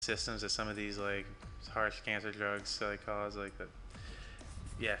systems that some of these like harsh cancer drugs cause, like that.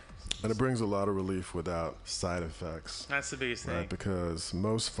 Yeah. And it brings a lot of relief without side effects. That's the biggest thing. Right, because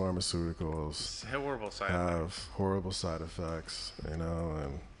most pharmaceuticals It's horrible side have effects. horrible side effects, you know,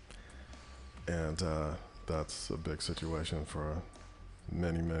 and that's a big situation for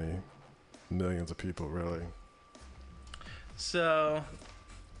many, many millions of people, really. So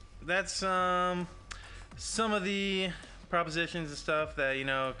that's some of the propositions and stuff that, you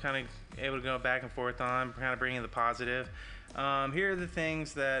know, kind of able to go back and forth on, kind of bringing the positive. Here are the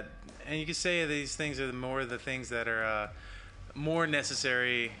things that, and you could say these things are the things that are more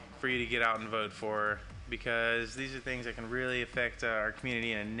necessary for you to get out and vote for, because these are things that can really affect our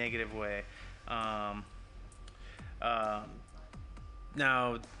community in a negative way.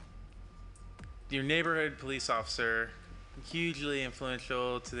 Now, your neighborhood police officer, hugely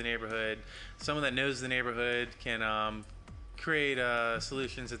influential to the neighborhood. Someone that knows the neighborhood can create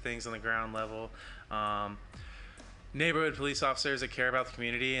solutions to things on the ground level. Neighborhood police officers that care about the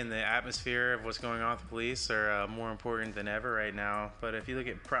community and the atmosphere of what's going on with the police are more important than ever right now. But if you look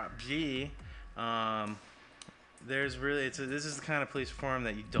at Prop G, there's really this is the kind of police reform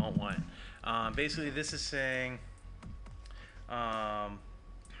that you don't want. Basically, this is saying, and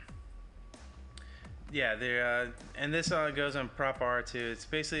this goes on Prop R too. It's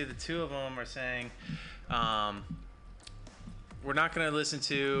basically the two of them are saying, we're not going to listen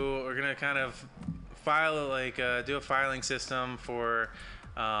to, we're going to kind of file do a filing system for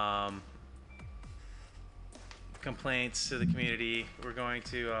complaints to the community. We're going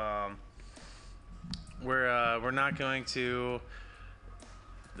to we're not going to,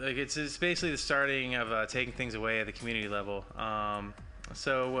 like, it's basically the starting of taking things away at the community level.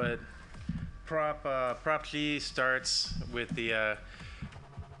 So what Prop G starts with the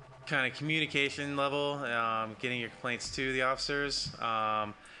kind of communication level, getting your complaints to the officers.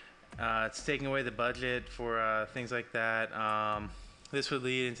 It's taking away the budget for things like that. This would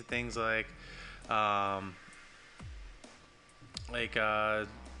lead into things like Crime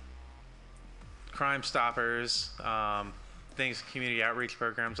Stoppers, things, community outreach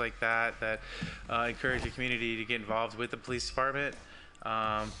programs like that encourage the community to get involved with the police department.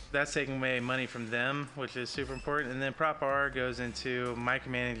 That's taking away money from them, which is super important. And then Prop R goes into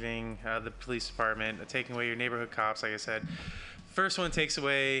micromanaging the police department, taking away your neighborhood cops, like I said. First one takes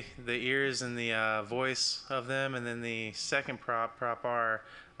away the ears and the voice of them, and then the second Prop R,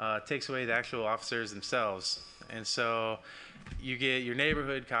 takes away the actual officers themselves. And so you get your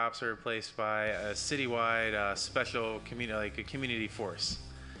neighborhood cops are replaced by a citywide special community, like a community force.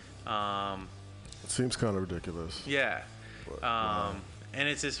 It seems kind of ridiculous. Yeah. But, and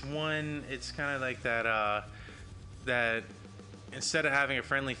it's this one, it's kind of like that, that instead of having a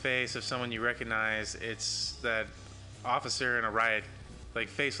friendly face of someone you recognize, it's that officer in a riot, like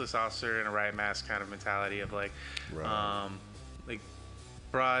faceless officer in a riot mask kind of mentality of like, right. Like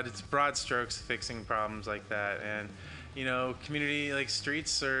broad strokes fixing problems like that. And, you know, community, like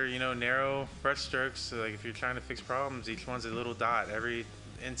streets are, you know, narrow brush strokes. So like if you're trying to fix problems, each one's a little dot. Every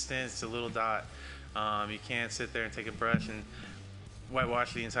instance, a little dot. You can't sit there and take a brush and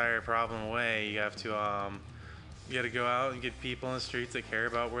whitewash the entire problem away. You have to, you got to go out and get people in the streets that care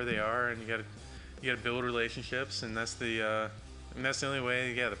about where they are, and you got to build relationships, and that's the only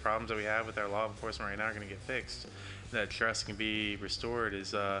way. Yeah, the problems that we have with our law enforcement right now are going to get fixed. That trust can be restored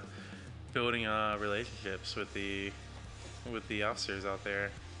is building relationships with the officers out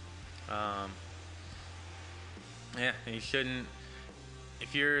there. Yeah, and you shouldn't.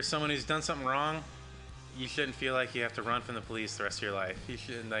 If you're someone who's done something wrong, you shouldn't feel like you have to run from the police the rest of your life. You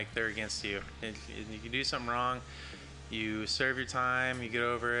shouldn't, like, they're against you. And you can do something wrong, you serve your time, you get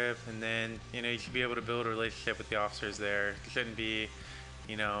over it, and then, you know, you should be able to build a relationship with the officers there. It shouldn't be,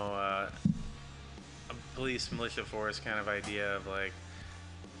 you know, a police militia force kind of idea of like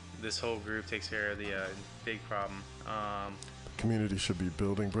this whole group takes care of the big problem. Community should be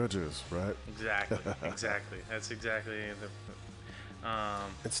building bridges, right? Exactly. That's exactly the.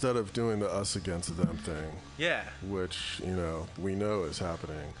 Instead of doing the us against them thing. Yeah. Which, you know, we know is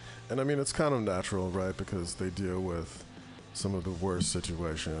happening. And I mean, it's kind of natural, right? Because they deal with some of the worst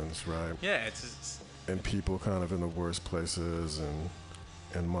situations, right? Yeah, it's and people kind of in the worst places and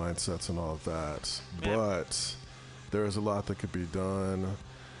mindsets and all of that. Yeah. But there is a lot that could be done,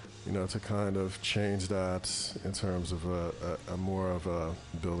 you know, to kind of change that in terms of a more of a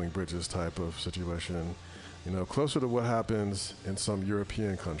building bridges type of situation. You know, closer to what happens in some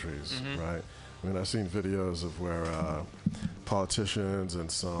European countries, mm-hmm. right? I mean, I've seen videos of where politicians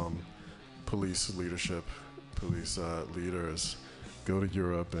and some police leaders go to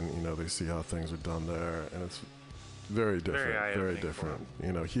Europe and, you know, they see how things are done there. And it's Very different. Very eye-opening different.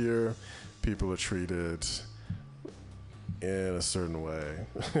 You know, here people are treated in a certain way.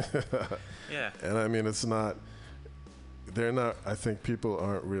 Yeah. And I mean, it's not. They're not. I think people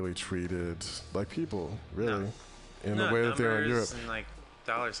aren't really treated like people, really, in the way that they are in Europe. And like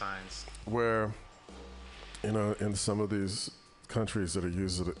dollar signs. Where, you know, in some of these countries that are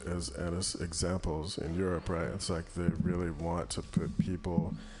used as examples in Europe, right? It's like they really want to put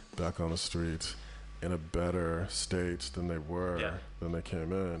people back on the street in a better state than they were than they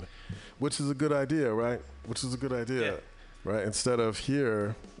came in, which is a good idea, right? Which is a good idea, right? Instead of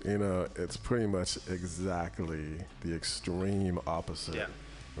here, you know, it's pretty much exactly the extreme opposite,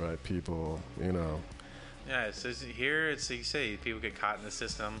 right? People, you know. Yeah, so here it's like you say, people get caught in the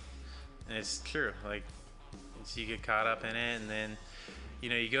system, and it's true. Like, you get caught up in it, and then, you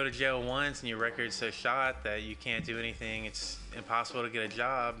know, you go to jail once, and your record's so shot that you can't do anything. It's impossible to get a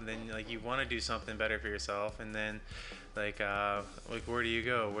job. And then, like, you want to do something better for yourself, and then, like where do you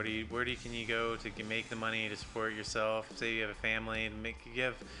go? Where can you go to make the money to support yourself? Say you have a family, you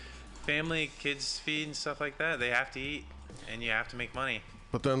have family, kids to feed and stuff like that. They have to eat, and you have to make money.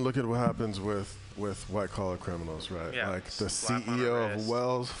 But then look at what happens with white-collar criminals, right? Yeah, like the CEO of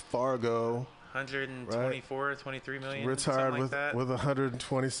Wells Fargo, 124, right? 23 million, retired with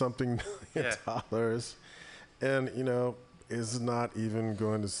 120-something million dollars, and you know is not even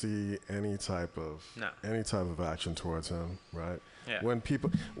going to see any type of action towards him, right? Yeah.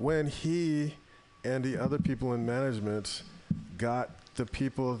 When he and the other people in management got the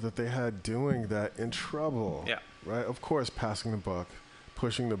people that they had doing that in trouble, right? Of course, passing the buck.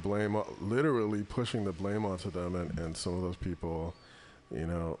 Literally pushing the blame onto them, and some of those people, you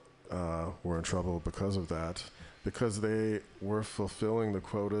know, were in trouble because of that, because they were fulfilling the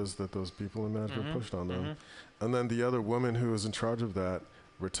quotas that those people in management pushed on them. And then the other woman who was in charge of that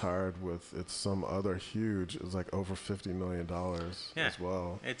retired with some other huge, it was like over $50 million as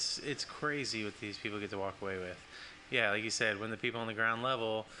well. It's crazy what these people get to walk away with. Yeah, like you said, when the people on the ground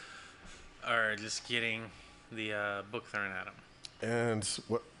level are just getting the book thrown at them. And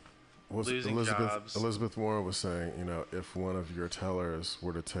what was jobs. Elizabeth Warren was saying, you know, if one of your tellers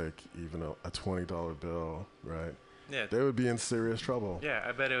were to take even a $20 bill, right? Yeah. They would be in serious trouble. Yeah,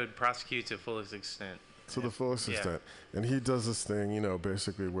 I bet it would prosecute to the fullest extent. To the fullest extent. And he does this thing, you know,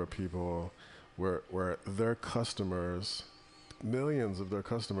 basically where people, where their customers, millions of their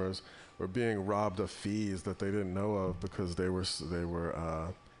customers, were being robbed of fees that they didn't know of because they were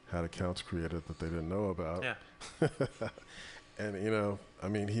had accounts created that they didn't know about. Yeah. And you know, I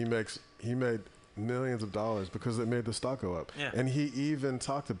mean, he made millions of dollars because it made the stock go up. Yeah. And he even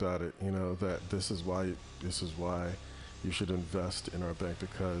talked about it, you know, that this is why you should invest in our bank,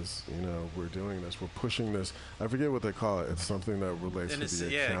 because you know we're doing this, we're pushing this. I forget what they call it. It's something that relates to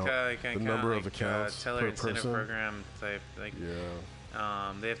the account, the number of accounts teller per incentive person. program type, like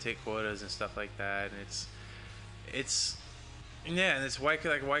they have to take quotas and stuff like that, and it's. Yeah, and it's white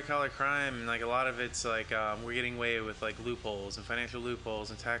collar crime, and like a lot of it's like we're getting away with like loopholes and financial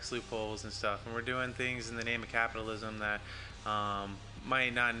loopholes and tax loopholes and stuff, and we're doing things in the name of capitalism that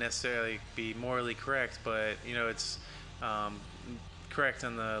might not necessarily be morally correct, but you know it's correct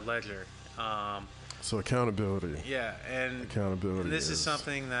on the ledger. So accountability. Yeah, and accountability. And this is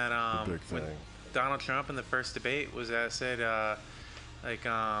something that when Donald Trump in the first debate was asked about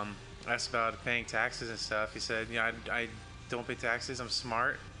paying taxes and stuff. He said, "You know, I don't pay taxes. I'm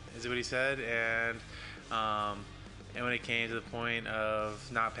smart," is what he said. And when it came to the point of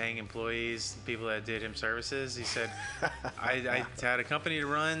not paying employees, people that did him services, he said, I had a company to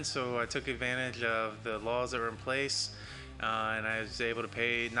run, so I took advantage of the laws that were in place, and I was able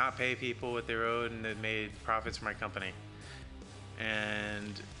to not pay people what they owed, and it made profits for my company.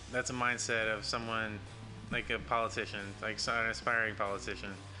 And that's a mindset of someone like a politician, like an aspiring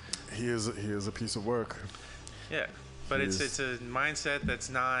politician. He is a piece of work. Yeah. But it's a mindset that's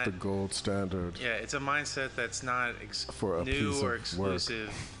not the gold standard. Yeah, it's a mindset that's not new or exclusive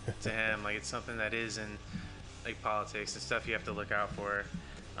to him. Like it's something that is in like politics and stuff you have to look out for.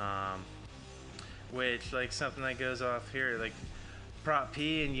 Which like something that goes off here, like Prop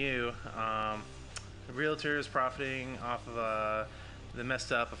P and U, realtors profiting off of the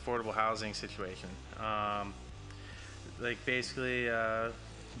messed up affordable housing situation. Like basically.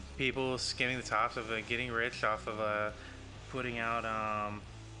 People skimming the tops of getting rich off of putting out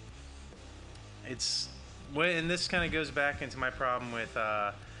and this kind of goes back into my problem with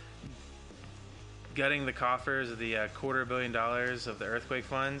gutting the coffers of the $250 million of the earthquake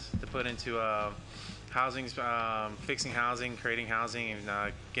funds to put into housing, fixing housing, creating housing,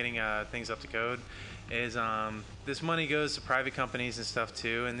 and getting things up to code. Is this money goes to private companies and stuff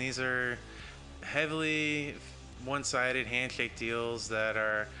too, and these are heavily one-sided handshake deals that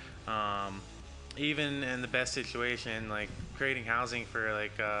are even in the best situation, like creating housing for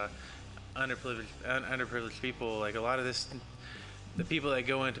like underprivileged people. Like a lot of this, the people that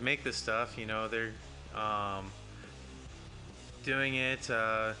go in to make this stuff, they're um, doing it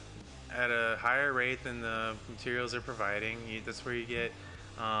at a higher rate than the materials they're providing. That's where you get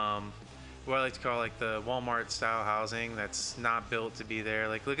what I like to call like the Walmart style housing that's not built to be there.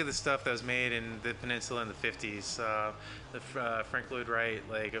 Like look at the stuff that was made in the peninsula in the 50s, Frank Lloyd Wright,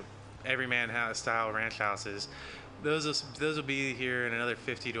 like everyman house style ranch houses. Those will be here in another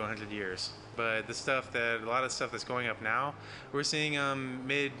 50 to 100 years. But a lot of stuff that's going up now, we're seeing um,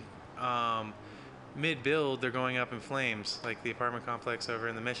 mid build, they're going up in flames. Like the apartment complex over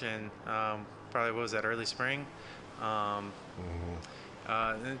in the Mission, probably what was that, early spring. Um,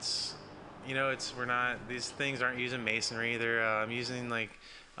 it's we're not, these things aren't using masonry. They're using like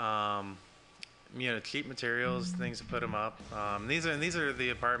cheap materials, things to put them up. These are the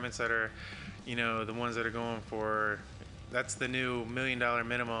apartments that are, the ones that are going for. That's the new $1 million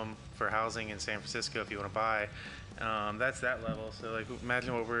minimum for housing in San Francisco if you want to buy. That's that level. So like,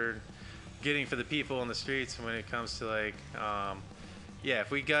 imagine what we're getting for the people on the streets when it comes to like,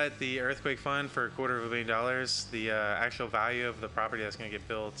 if we got the earthquake fund for $250 million, the actual value of the property that's going to get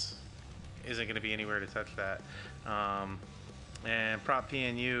built isn't going to be anywhere to touch that. And Prop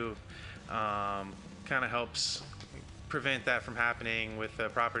PNU kind of helps prevent that from happening with the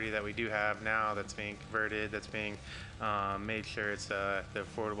property that we do have now that's being converted, that's being made sure it's the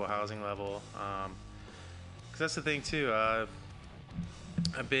affordable housing level. Because that's the thing too. A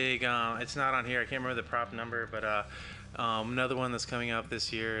big, it's not on here, I can't remember the prop number, but another one that's coming up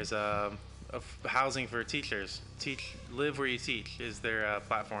this year is housing for teachers. Live where you teach is their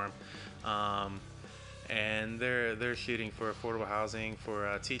platform. And they're shooting for affordable housing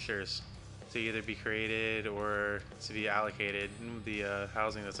for teachers to either be created or to be allocated, the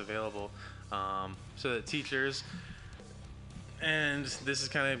housing that's available, so that teachers, and this is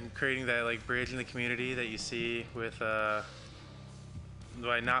kind of creating that like bridge in the community that you see with by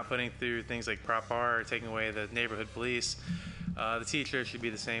not putting through things like Prop R or taking away the neighborhood police. The teachers should be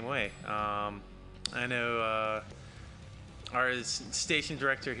the same way. I know our station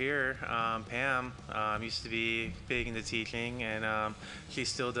director here, Pam, used to be big into teaching, and she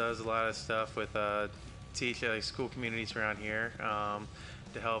still does a lot of stuff with like school communities around here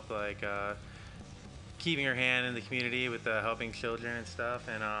to help like keeping her hand in the community with helping children and stuff.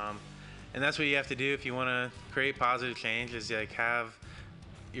 And that's what you have to do if you want to create positive change, is like have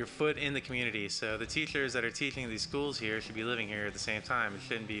your foot in the community. So the teachers that are teaching these schools here should be living here at the same time. It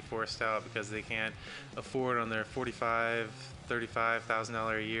shouldn't be forced out because they can't afford on their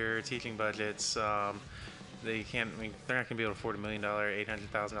 $35,000 a year teaching budgets. They can't. I mean, they're not going to be able to afford $1 million,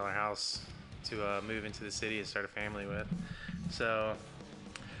 $800,000 house to move into the city and start a family with. So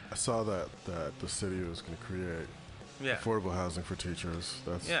I saw that the city was going to create affordable housing for teachers.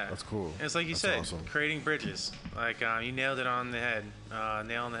 That's cool. And it's like you said, awesome. Creating bridges. Like you nailed it on the head,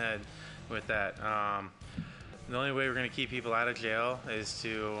 nail on the head with that. The only way we're going to keep people out of jail is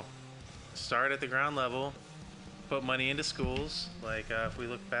to start at the ground level, put money into schools. Like if we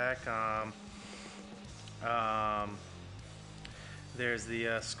look back, there's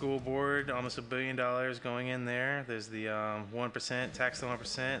the school board, almost $1 billion going in there. There's the 1%, tax the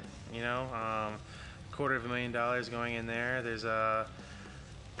 1%, $250,000 going in there. There's a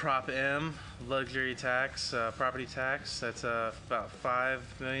Prop M, luxury tax, property tax. That's about $5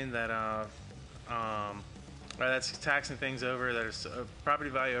 million. That's taxing things over. There's a property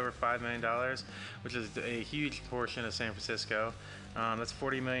value over $5 million, which is a huge portion of San Francisco. That's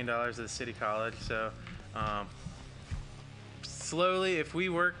 $40 million of the city college. So slowly, if we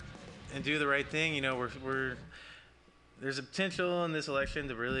work and do the right thing, there's a potential in this election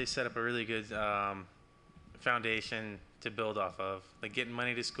to really set up a really good foundation to build off of, like getting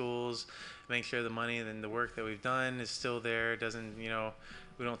money to schools, making sure the money and the work that we've done is still there. Doesn't, we don't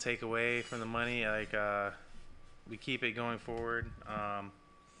take away from the money. Like we keep it going forward.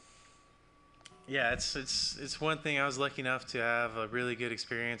 It's one thing. I was lucky enough to have a really good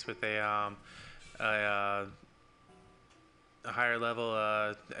experience with a higher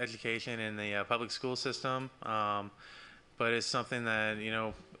level education in the public school system, but it's something that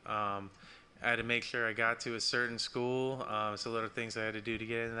I had to make sure I got to a certain school. It's a lot of things I had to do to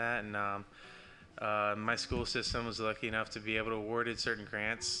get into that, and my school system was lucky enough to be able to awarded certain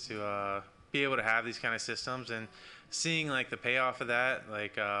grants to be able to have these kind of systems, and seeing like the payoff of that,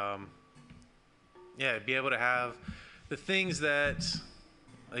 like be able to have the things that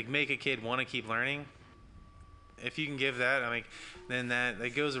like make a kid want to keep learning if you can give that, I mean, then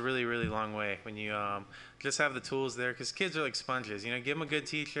that goes a really, really long way when you just have the tools there, because kids are like sponges. You know, give them a good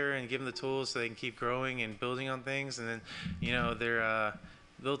teacher and give them the tools so they can keep growing and building on things, and then, you know,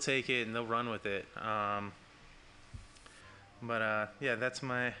 they'll take it and they'll run with it. Yeah, that's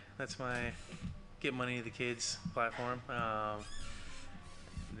my Get Money to the Kids platform. But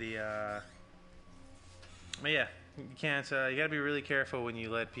yeah, you can't. You gotta be really careful when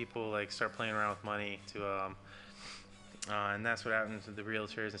you let people like start playing around with money and that's what happens with the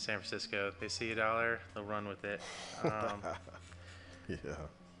realtors in San Francisco. They see $1, they'll run with it. Yeah.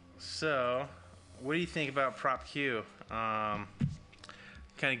 So, what do you think about Prop Q? Kind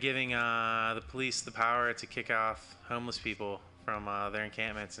of giving the police the power to kick off homeless people from their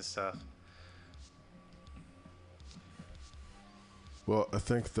encampments and stuff. Well, I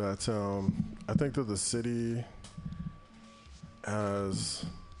think that the city has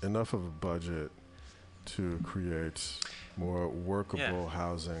enough of a budget to create more workable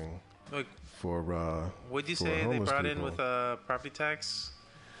housing Like, for what'd you for say they homeless brought people. in with property tax?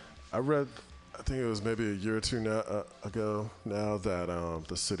 I read, I think it was maybe a year or two ago now that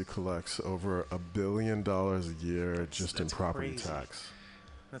the city collects over $1 billion a year just in property crazy. tax.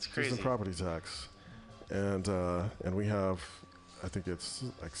 That's crazy. Just in property tax, and we have, I think it's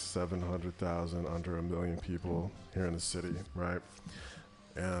like 700,000, under 1 million people here in the city, right?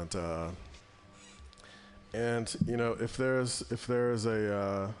 And you know, if there's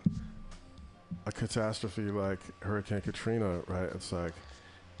a catastrophe like Hurricane Katrina, right? It's like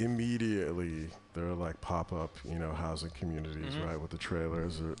immediately there are like pop-up, you know, housing communities, right, with the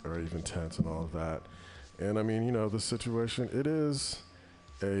trailers or even tents and all of that. And I mean, you know, the situation, it is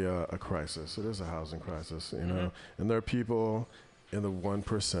a crisis. It is a housing crisis, you know. And there are people in the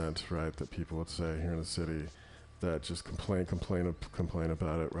 1%, right, that people would say here in the city that just complain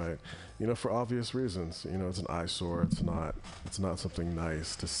about it, right? You know, for obvious reasons. You know, it's an eyesore. It's not something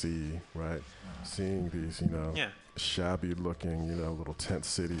nice to see, right? Seeing these, you know, shabby looking, you know, little tent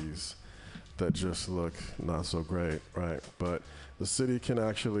cities that just look not so great, right? But the city can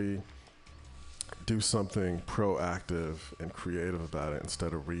actually do something proactive and creative about it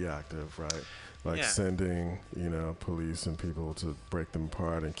instead of reactive, right? Like sending, you know, police and people to break them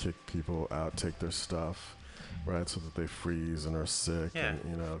apart and kick people out, take their stuff, right, so that they freeze and are sick, and,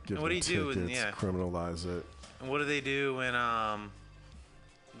 you know, give them tickets, criminalize it. And what do they do when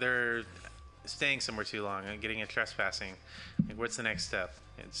they're staying somewhere too long and getting a trespassing? Like, what's the next step?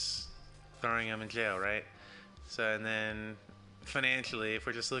 It's throwing them in jail, right? So, and then financially, if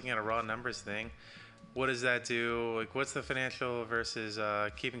we're just looking at a raw numbers thing, what does that do? Like, what's the financial versus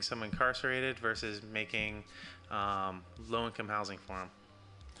keeping someone incarcerated versus making low-income housing for them?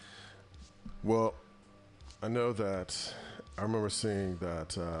 Well, I know that I remember seeing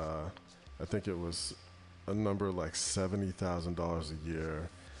that I think it was a number like $70,000 a year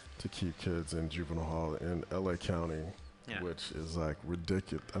to keep kids in juvenile hall in LA County, which is like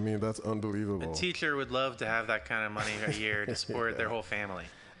ridiculous. I mean, that's unbelievable. A teacher would love to have that kind of money a year to support their whole family.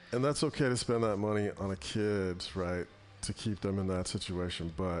 And that's okay to spend that money on a kid, right, to keep them in that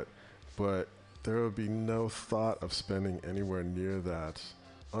situation. But there would be no thought of spending anywhere near that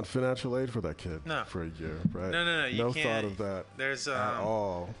on financial aid for that kid for a year, right? No. No thought of that at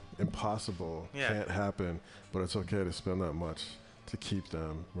all. Impossible. Yeah. Can't happen. But it's okay to spend that much to keep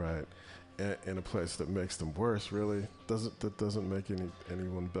them, right, in a place that makes them worse, really. That doesn't make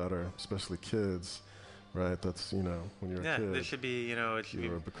anyone better, especially kids. Right, that's, you know, when you're a kid. There should be, you know, it should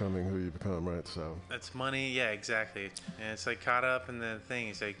you're becoming who you become, right? So that's money, exactly. And it's like caught up in the thing.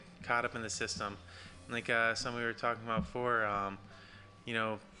 It's like caught up in the system. Like some we were talking about before, you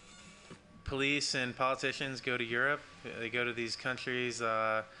know, police and politicians go to Europe. They go to these countries,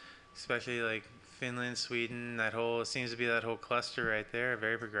 especially like Finland, Sweden. It seems to be that whole cluster right there,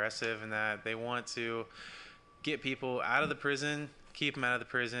 very progressive, in that they want to get people out of the prison, keep them out of the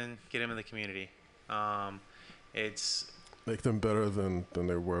prison, get them in the community. It's make them better than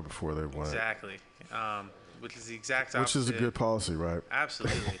they were before they went. Exactly. Which is the exact opposite. Which is a good policy, right?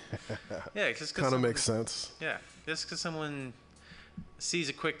 Absolutely. Yeah, just kind of makes sense. Yeah, just because someone sees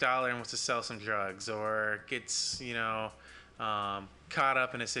a quick dollar and wants to sell some drugs, or gets, you know, caught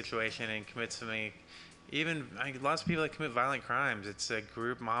up in a situation and commits something. Even lots of people that commit violent crimes, it's a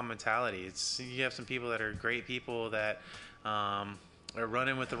group mob mentality. You have some people that are great people that are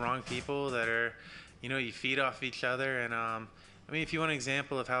running with the wrong people that are, you know, you feed off each other. And I mean, if you want an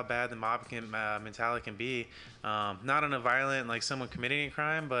example of how bad the mob mentality can be, not on a violent, like someone committing a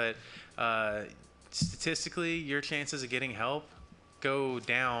crime, but statistically, your chances of getting help go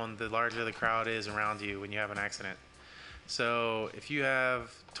down the larger the crowd is around you when you have an accident. So if you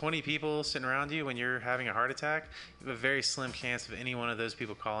have 20 people sitting around you when you're having a heart attack, you have a very slim chance of any one of those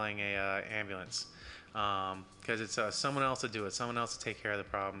people calling a ambulance, because it's someone else to do it, someone else to take care of the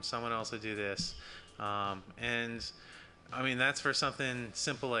problem, someone else to do this, and I mean that's for something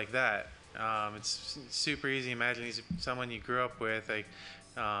simple like that. It's super easy. Imagine someone you grew up with, like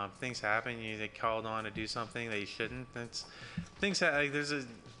things happen, you get called on to do something that you shouldn't. Like,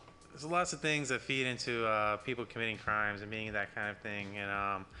 there's lots of things that feed into people committing crimes and being that kind of thing,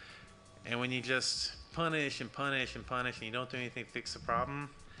 and when you just punish and punish and punish and you don't do anything to fix the problem,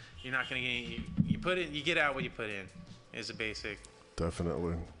 you're not gonna get you get out what you put in is a basic.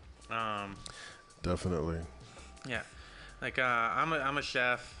 Definitely. Definitely. Yeah, like I'm a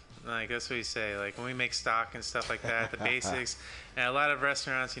chef. Like that's what you say. Like when we make stock and stuff like that, the basics. And a lot of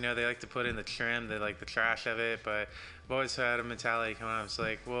restaurants, they like to put in the trim, they like the trash of it. But I've always had a mentality come up. It's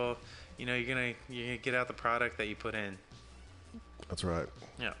like, well, you're gonna get out the product that you put in. That's right.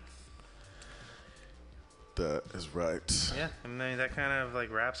 Yeah. That is right. Yeah, and then that kind of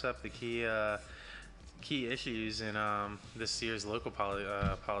like wraps up the key issues in this year's local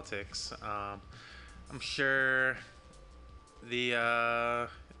politics. I'm sure the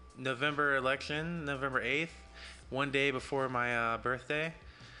November election, November 8th, one day before my birthday.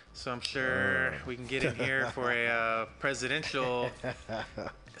 So I'm sure we can get in here for a presidential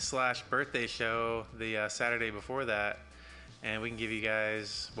 / birthday show the Saturday before that, and we can give you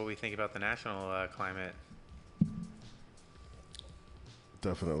guys what we think about the national climate.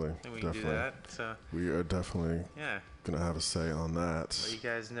 Definitely. And we can do that. So we are definitely going to have a say on that. Let you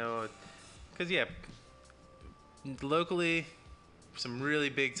guys know, because locally, some really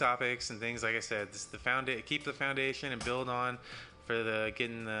big topics and things. Like I said, keep the foundation and build on for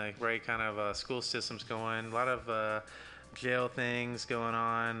getting the right kind of school systems going. A lot of jail things going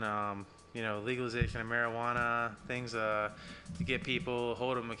on. Legalization of marijuana, things to get people,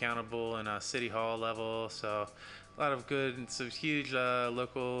 hold them accountable in a city hall level. So a lot of good. It's a huge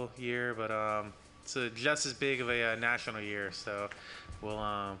local year, but it's just as big of a national year. So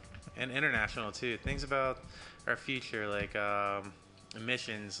and international too. Things about our future, like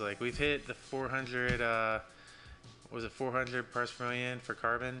emissions. Like we've hit the 400 400 parts per million for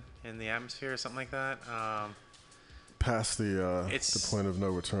carbon in the atmosphere or something like that. Past the point of no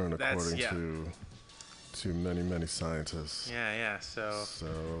return, according to many scientists. Yeah. So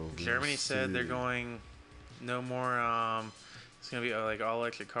Germany said they're going no more. It's going to be like all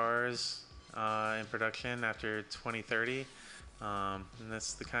electric cars in production after 2030, and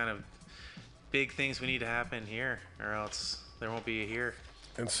that's the kind of big things we need to happen here, or else there won't be a here.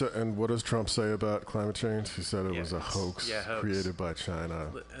 And what does Trump say about climate change? He said it was a hoax created by China.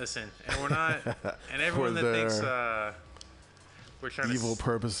 Listen, and we're not, and everyone that thinks we're trying evil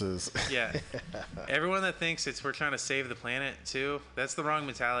purposes. Yeah, everyone that thinks we're trying to save the planet too. That's the wrong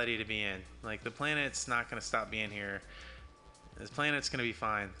mentality to be in. Like the planet's not going to stop being here. This planet's going to be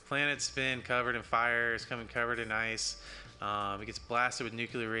fine. The planet's been covered in fire. It's coming covered in ice. It gets blasted with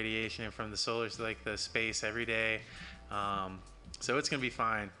nuclear radiation from the the space every day. So it's going to be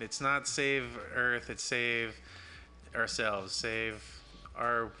fine. It's not save Earth. It's save ourselves. Save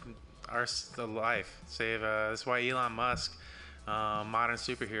our life. Save. That's why Elon Musk, modern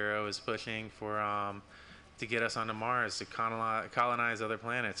superhero, is pushing for to get us onto Mars, to colonize other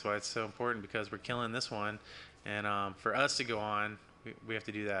planets. Why it's so important, because we're killing this one, and for us to go on, we have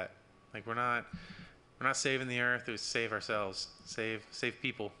to do that. Like we're not saving the Earth. We save ourselves. Save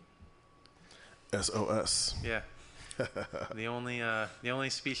people. SOS. Yeah. the only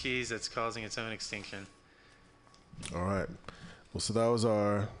species that's causing its own extinction. All right. Well, so that was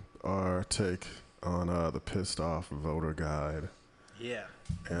our take on the pissed off voter guide. Yeah.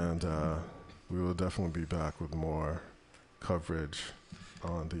 And we will definitely be back with more coverage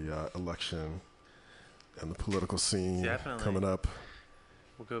on the election and the political scene coming up.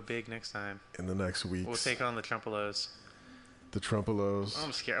 We'll go big next time. In the next weeks. We'll take on the Trumpelos. The Trumpelos.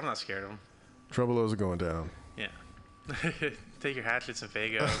 I'm scared. I'm not scared of them. Trumpelos are going down. Yeah. Take your hatchets and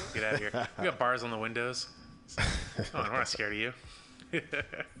Fago. Get out of here. We got bars on the windows. Come on, we're not scared of you.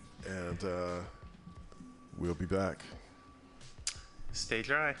 And we'll be back. Stay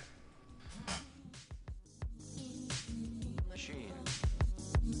dry.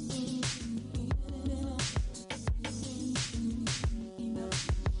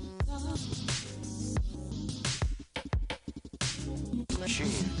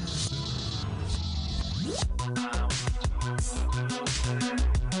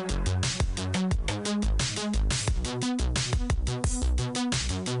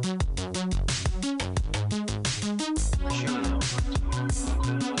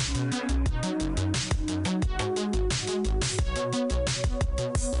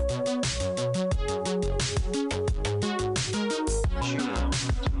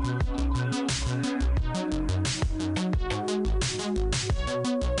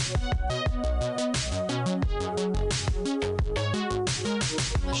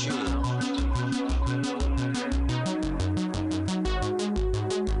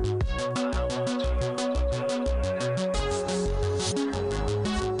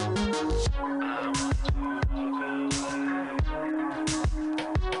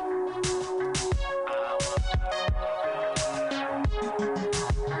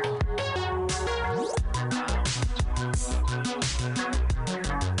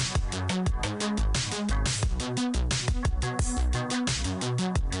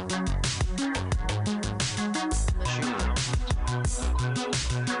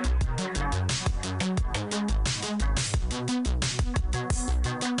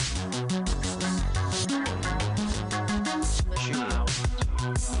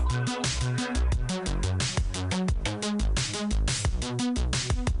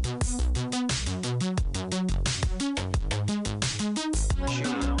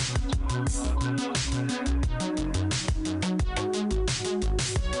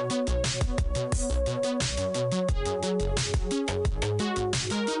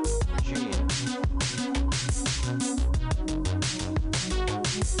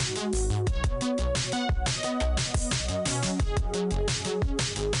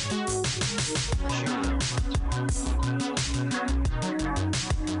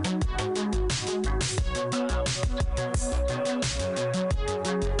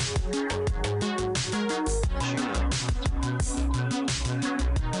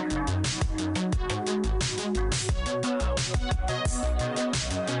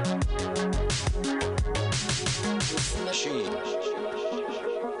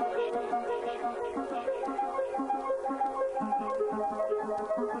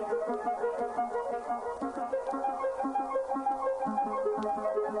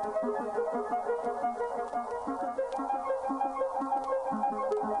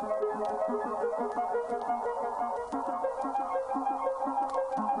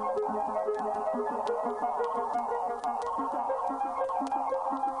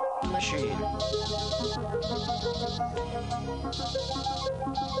 Machine.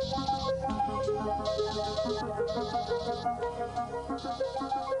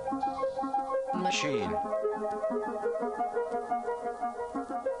 Machine.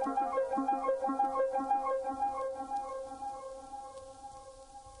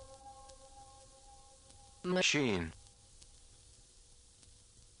 Machine.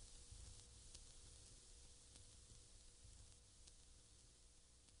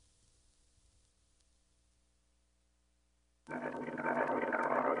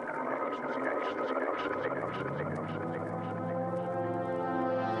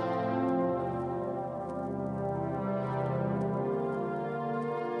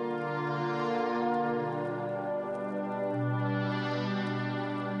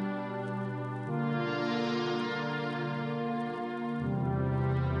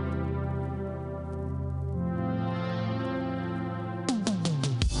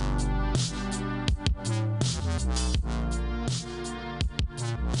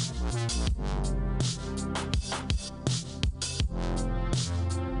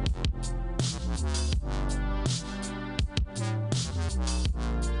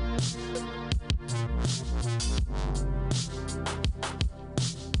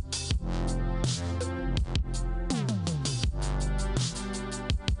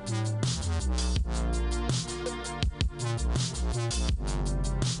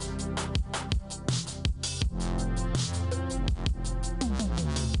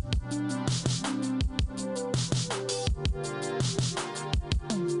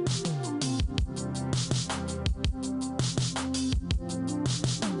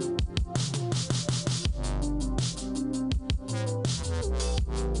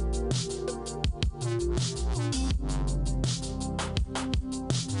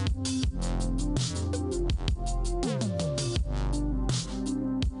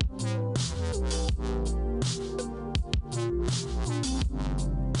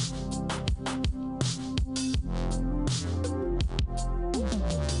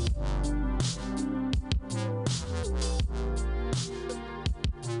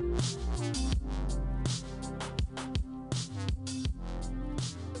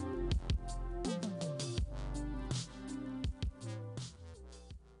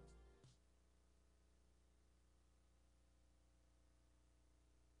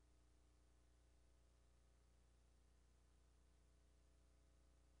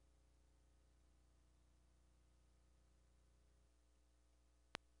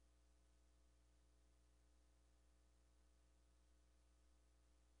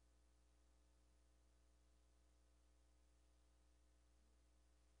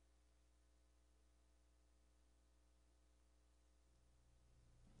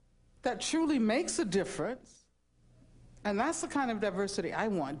 That truly makes a difference. And that's the kind of diversity I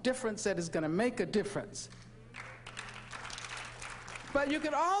want, difference that is going to make a difference. But you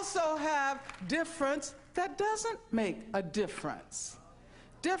can also have difference that doesn't make a difference.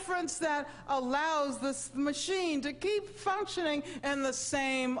 Difference that allows this machine to keep functioning in the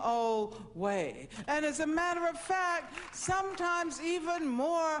same old way. And as a matter of fact, sometimes even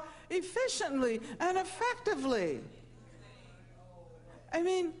more efficiently and effectively. I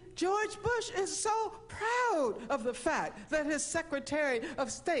mean, George Bush is so proud of the fact that his Secretary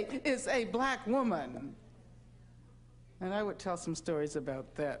of State is a black woman. And I would tell some stories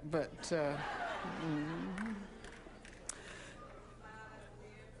about that, but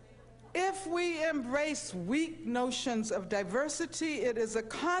if we embrace weak notions of diversity, it is a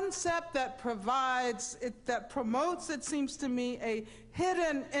concept that promotes, it seems to me, a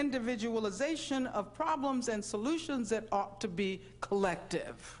hidden individualization of problems and solutions that ought to be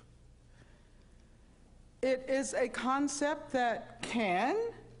collective. It is a concept that can,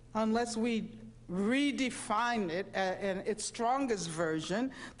 unless we redefine it in its strongest version,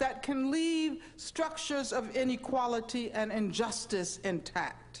 that can leave structures of inequality and injustice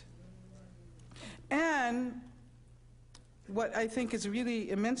intact. And what I think is really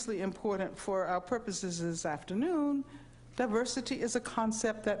immensely important for our purposes this afternoon, diversity is a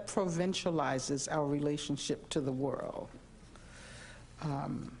concept that provincializes our relationship to the world.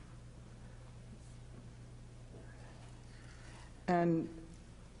 And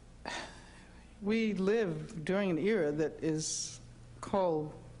we live during an era that is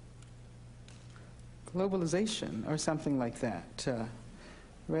called globalization or something like that.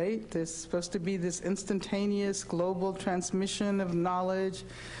 Right? There's supposed to be this instantaneous global transmission of knowledge.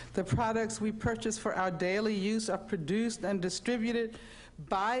 The products we purchase for our daily use are produced and distributed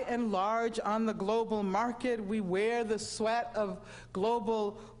by and large on the global market. We wear the sweat of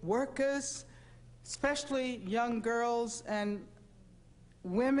global workers, especially young girls and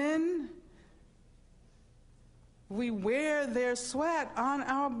women. We wear their sweat on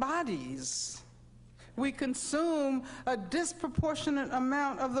our bodies. We consume a disproportionate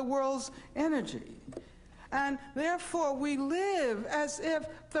amount of the world's energy. And therefore, we live as if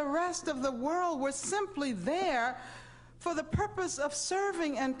the rest of the world were simply there for the purpose of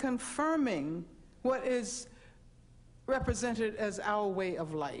serving and confirming what is represented as our way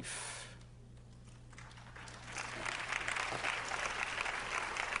of life.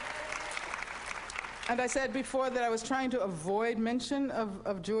 And I said before that I was trying to avoid mention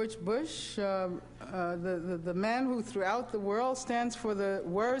of George Bush, the man who throughout the world stands for the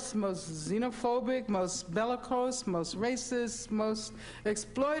worst, most xenophobic, most bellicose, most racist, most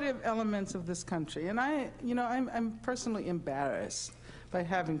exploitive elements of this country. And I'm personally embarrassed by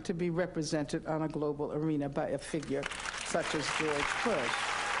having to be represented on a global arena by a figure such as George Bush.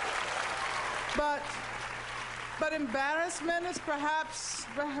 But embarrassment is perhaps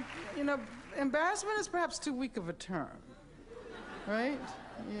embarrassment is perhaps too weak of a term, right?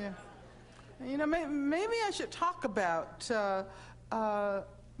 Yeah. Maybe I should talk about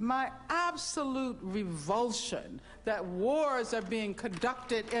my absolute revulsion that wars are being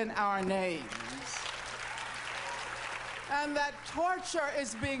conducted in our names, and that torture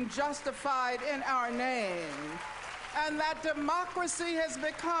is being justified in our name, and that democracy has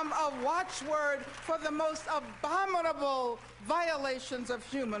become a watchword for the most abominable violations of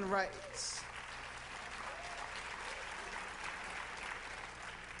human rights.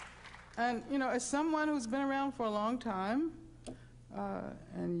 And, as someone who's been around for a long time,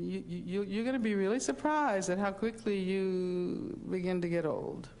 and you're going to be really surprised at how quickly you begin to get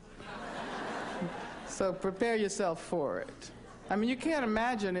old. So prepare yourself for it. I mean, you can't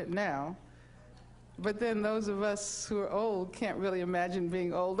imagine it now. But then those of us who are old can't really imagine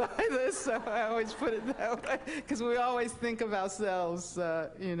being old either, so I always put it that way, because we always think of ourselves,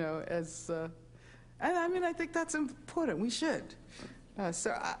 as, and I think that's important. We should.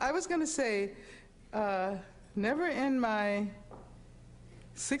 So I was going to say, never in my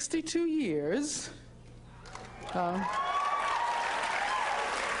 62 years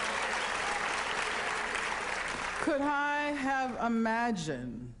could I have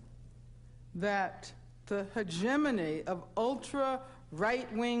imagined that the hegemony of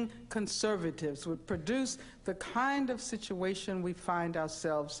ultra-right-wing conservatives would produce the kind of situation we find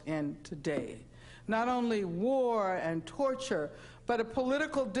ourselves in today. Not only war and torture, but a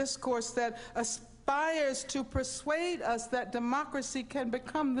political discourse that aspires to persuade us that democracy can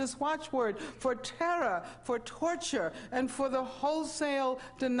become this watchword for terror, for torture, and for the wholesale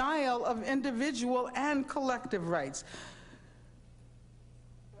denial of individual and collective rights.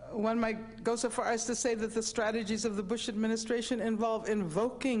 One might go so far as to say that the strategies of the Bush administration involve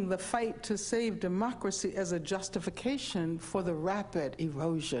invoking the fight to save democracy as a justification for the rapid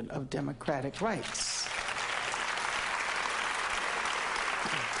erosion of democratic rights.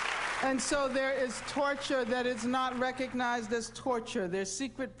 And so there is torture that is not recognized as torture. There's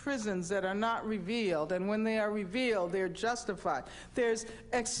secret prisons that are not revealed, and when they are revealed, they're justified. There's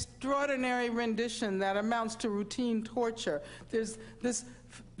extraordinary rendition that amounts to routine torture. There's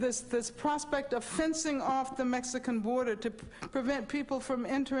this prospect of fencing off the Mexican border to prevent people from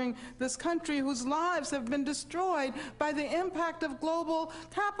entering this country whose lives have been destroyed by the impact of global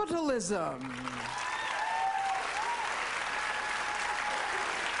capitalism.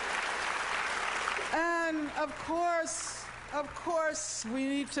 And of course, we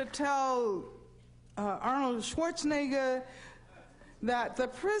need to tell Arnold Schwarzenegger that the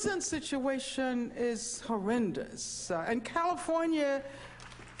prison situation is horrendous. And California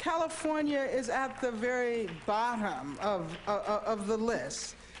is at the very bottom of the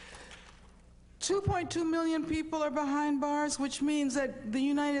list. 2.2 million people are behind bars, which means that the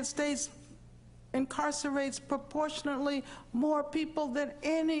United States incarcerates proportionately more people than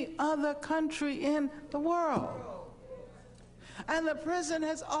any other country in the world. And the prison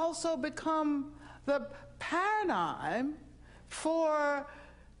has also become the paradigm for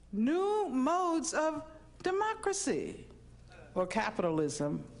new modes of democracy or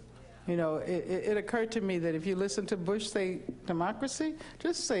capitalism. It occurred to me that if you listen to Bush say democracy,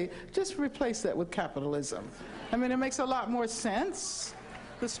 just replace that with capitalism. I mean, it makes a lot more sense.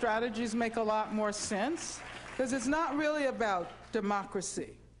 The strategies make a lot more sense, because it's not really about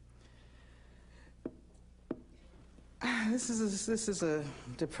democracy. This is a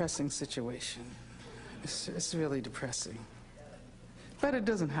depressing situation. It's really depressing. But it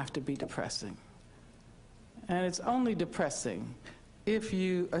doesn't have to be depressing. And it's only depressing if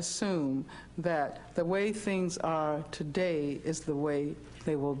you assume that the way things are today is the way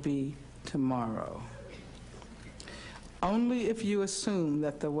they will be tomorrow. Only if you assume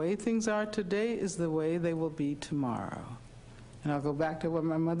that the way things are today is the way they will be tomorrow. And I'll go back to what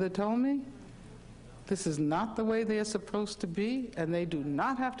my mother told me. This is not the way they are supposed to be, and they do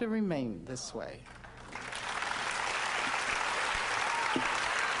not have to remain this way.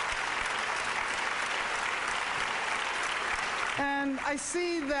 And I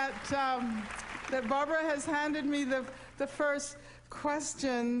see that that Barbara has handed me the first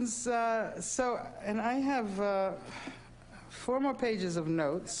questions. And I have 4 more pages of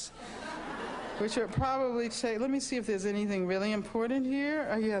notes, which are probably let me see if there's anything really important here.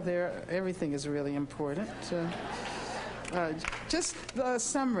 Yeah, everything is really important. Just the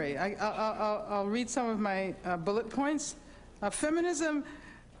summary. I'll read some of my bullet points. Feminism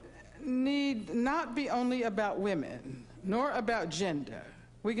need not be only about women, nor about gender.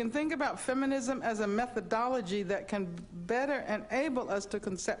 We can think about feminism as a methodology that can better enable us to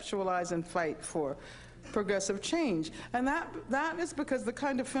conceptualize and fight for progressive change. And that is because the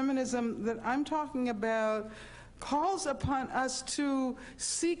kind of feminism that I'm talking about calls upon us to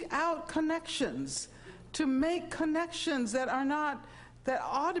seek out connections, to make connections that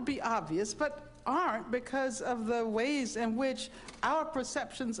ought to be obvious, but aren't because of the ways in which our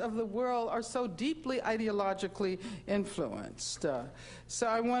perceptions of the world are so deeply ideologically influenced. So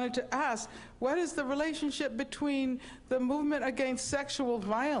I wanted to ask, what is the relationship between the movement against sexual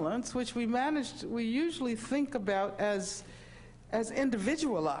violence, which we usually think about as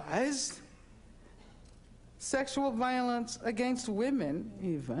individualized, sexual violence against women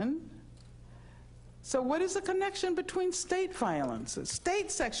even. So what is the connection between state violence,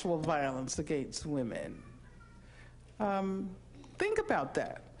 state sexual violence against women? Think about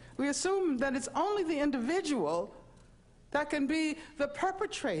that. We assume that it's only the individual that can be the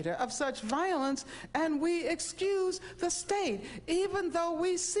perpetrator of such violence, and we excuse the state, even though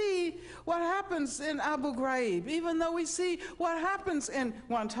we see what happens in Abu Ghraib, even though we see what happens in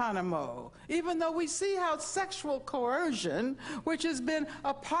Guantanamo, even though we see how sexual coercion, which has been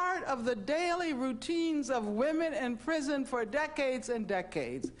a part of the daily routines of women in prison for decades and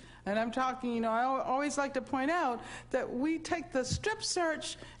decades. And I'm talking, I always like to point out that we take the strip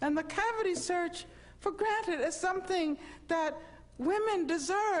search and the cavity search for granted as something that women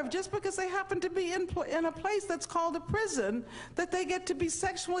deserve just because they happen to be in a place that's called a prison, that they get to be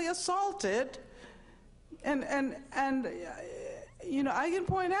sexually assaulted. And I can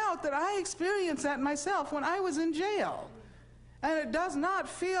point out that I experienced that myself when I was in jail. And it does not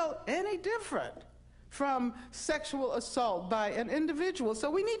feel any different from sexual assault by an individual.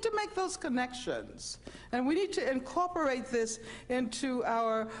 So we need to make those connections. And we need to incorporate this into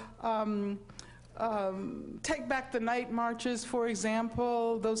our Take Back the Night marches, for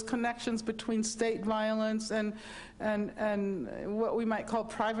example, those connections between state violence and what we might call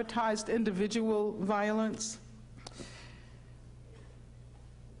privatized individual violence.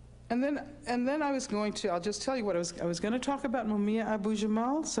 And then I'll just tell you what I was going to talk about Mumia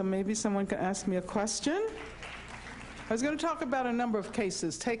Abu-Jamal, so maybe someone can ask me a question. I was going to talk about a number of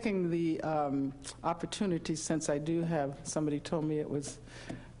cases, taking the opportunity, since I do have, somebody told me it was,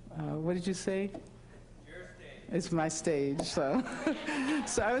 what did you say? Your stage. It's my stage, so.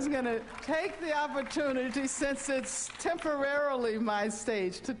 So I was going to take the opportunity, since it's temporarily my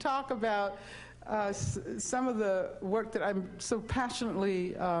stage, to talk about some of the work that I'm so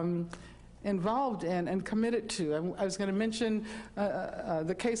passionately involved in and committed to. I was going to mention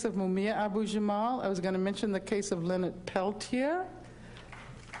the case of Mumia Abu-Jamal. I was going to mention the case of Leonard Peltier.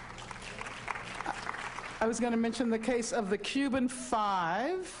 I was going to mention the case of the Cuban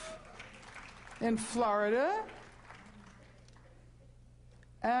Five in Florida.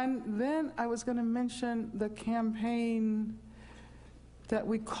 And then I was going to mention the campaign that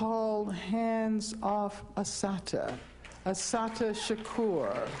we call Hands Off Assata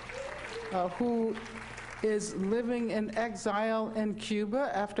Shakur, who is living in exile in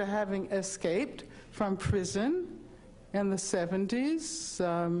Cuba after having escaped from prison in the 70s.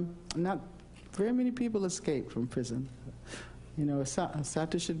 Not very many people escaped from prison.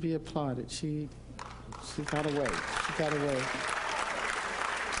 Assata should be applauded. She got away. She got away.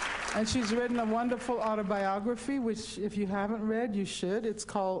 And she's written a wonderful autobiography, which if you haven't read, you should. It's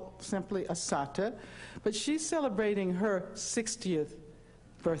called simply Assata. But she's celebrating her 60th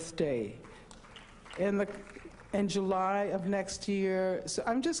birthday in July of next year. So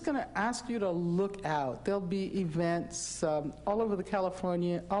I'm just going to ask you to look out. There'll be events all over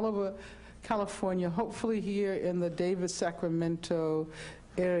California, hopefully here in the Davis, Sacramento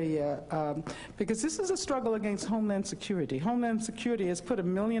area, because this is a struggle against Homeland Security. Homeland Security has put $1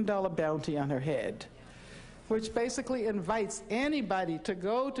 million bounty on her head, which basically invites anybody to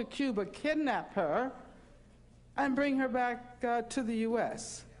go to Cuba, kidnap her, and bring her back to the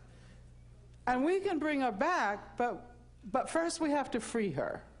U.S. And we can bring her back, but first we have to free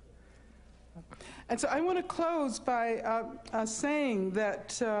her. And so I want to close by saying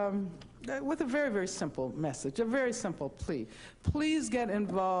that with a very, very simple message, a very simple plea. Please get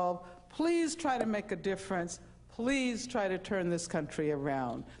involved. Please try to make a difference. Please try to turn this country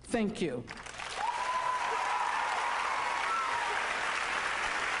around. Thank you.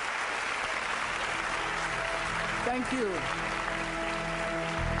 Thank you.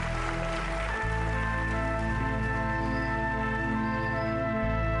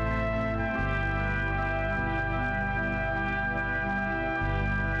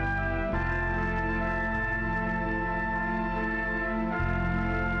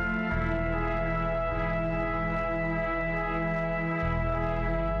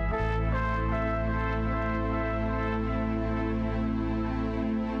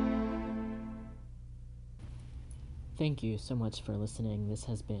 Thank you so much for listening. This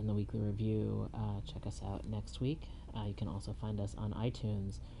has been the Weekly Review. Check us out next week. You can also find us on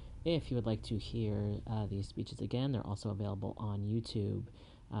iTunes. If you would like to hear these speeches again, they're also available on YouTube.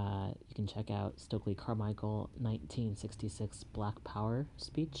 You can check out Stokely Carmichael 1966 Black Power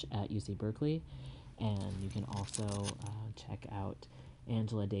speech at UC Berkeley. And you can also check out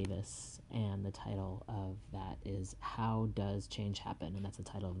Angela Davis, and the title of that is How Does Change Happen? And that's the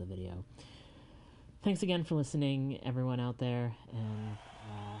title of the video. Thanks again for listening, everyone out there, and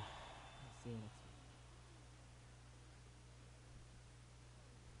see you next week.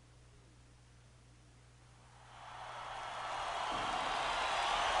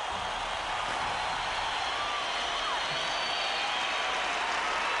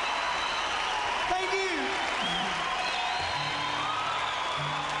 Thank you.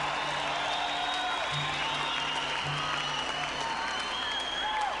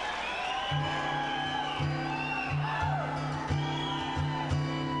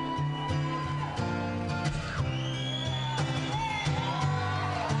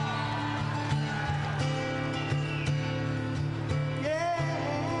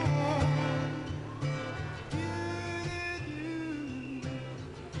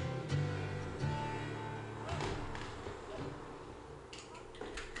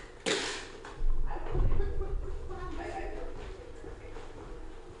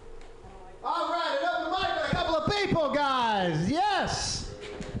 Yes!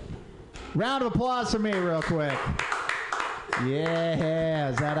 Round of applause for me real quick. Yeah,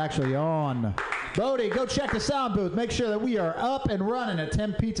 is that actually on? Bodie, go check the sound booth. Make sure that we are up and running at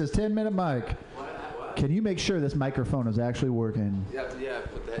 10 Pizza's 10-minute mic. What? Can you make sure this microphone is actually working? Yeah,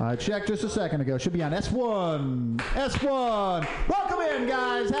 put that. I checked just a second ago. Should be on S1. S1. Welcome in,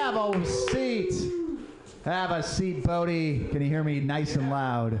 guys. Have a seat. Have a seat, Bodie. Can you hear me nice and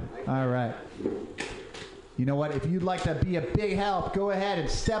loud? All right. You know what? If you'd like to be a big help, go ahead and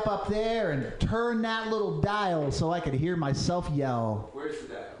step up there and turn that little dial so I could hear myself yell. Where's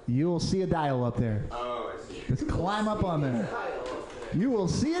the dial? You will see a dial up there. Oh, I see. Just climb up on there. You will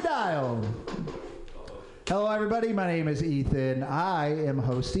see a dial. Hello, everybody. My name is Ethan. I am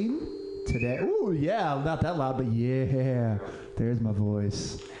hosting today. Ooh, yeah, not that loud, but yeah. There's my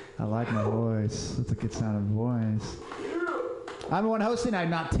voice. I like my voice. That's a good sounding voice. I'm the one hosting.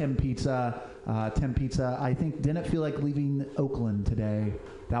 I'm not Tim Pizza. Tim Pizza, I think, didn't feel like leaving Oakland today.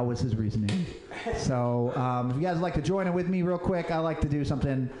 That was his reasoning. So if you guys would like to join in with me real quick, I like to do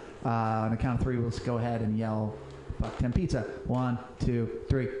something on the count of three. Let's go ahead and yell, "Fuck Tim Pizza." 1, 2,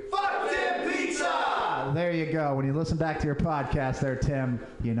 3. Fuck Tim Pizza! There you go. When you listen back to your podcast there, Tim,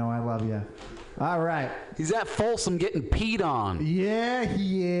 you know I love you. All right. He's at Folsom getting peed on. Yeah,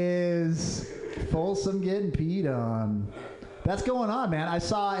 he is. Folsom getting peed on. That's going on, man. I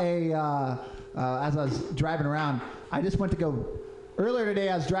saw as I was driving around, I just went to go, earlier today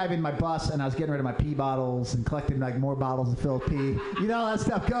I was driving my bus and I was getting rid of my pee bottles and collecting like more bottles of filled pee. You know how that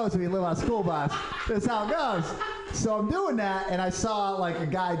stuff goes when you live on a school bus. That's how it goes. So I'm doing that and I saw like a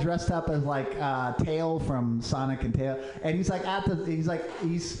guy dressed up as like Tail from Sonic and Tail. And he's like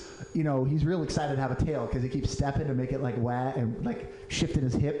he's real excited to have a tail because he keeps stepping to make it like wet and like shifting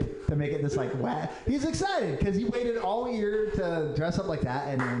his hip to make it this like wet. He's excited because he waited all year to dress up like that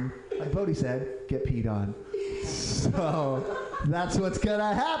and then, like Bodie said, get peed on. So that's what's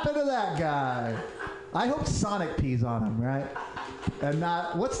gonna happen to that guy. I hope Sonic pees on him, right? And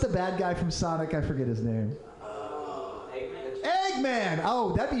not, what's the bad guy from Sonic? I forget his name. Eggman!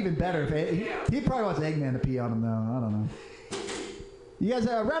 Oh, that'd be even better if he probably wants Eggman to pee on him though. I don't know. You guys,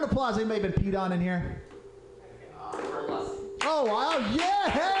 a round of applause. Anybody been peed on in here? Oh, wow.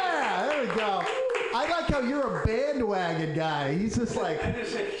 Yeah! There we go. I like how you're a bandwagon guy. He's just like,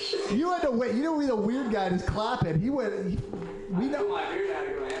 you had to wait. You know, be the weird guy just clapping. We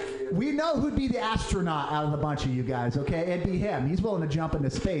know who'd be the astronaut out of the bunch of you guys, okay? It'd be him. He's willing to jump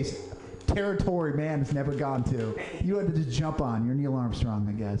into space. Territory man has never gone to. You had to just jump on. You're Neil Armstrong,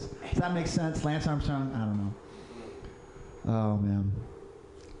 I guess. Does that make sense? Lance Armstrong? I don't know. Oh, man.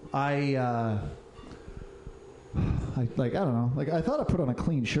 I don't know. Like, I thought I put on a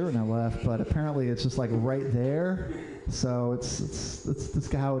clean shirt and I left, but apparently it's just like right there. So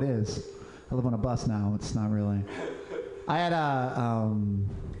it's how it is. I live on a bus now. It's not really. I had I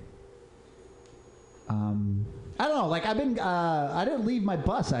don't know. Like, I didn't leave my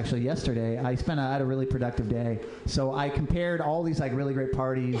bus actually yesterday. I had a really productive day. So I compared all these like really great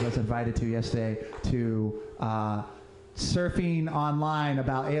parties I was invited to yesterday to surfing online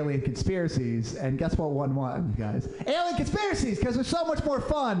about alien conspiracies, and guess what one won, guys? Alien conspiracies, because they're so much more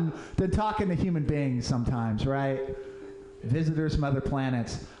fun than talking to human beings sometimes, right? Visitors from other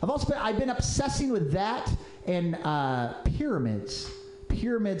planets. I've been obsessing with that and pyramids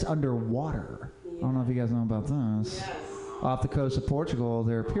underwater. I don't know if you guys know about this. Yes. Off the coast of Portugal,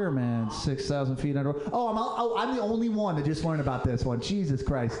 there are pyramids 6,000 feet under. I'm the only one that just learned about this one. Jesus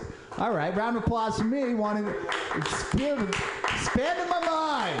Christ. All right, round of applause for me. Expanding my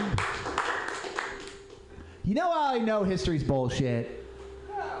mind. You know how I know history's bullshit?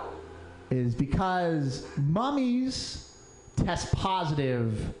 Is because mummies test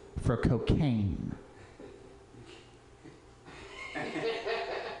positive for cocaine.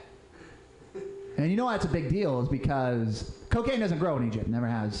 And you know why it's a big deal is because cocaine doesn't grow in Egypt, never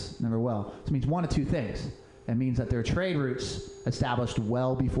has, never will. So it means one of two things. It means that there are trade routes established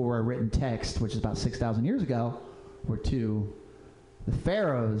well before a written text, which is about 6,000 years ago, or two, the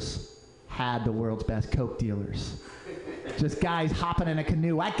pharaohs had the world's best coke dealers. Just guys hopping in a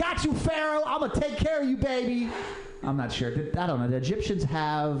canoe. I got you, Pharaoh. I'm going to take care of you, baby. I'm not sure. I don't know. The Egyptians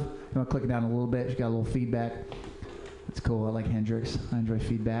have, you want to click it down a little bit? You got a little feedback. It's cool. I like Hendrix. I enjoy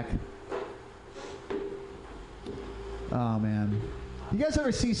feedback. Oh, man. You guys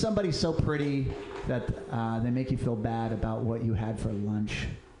ever see somebody so pretty that they make you feel bad about what you had for lunch?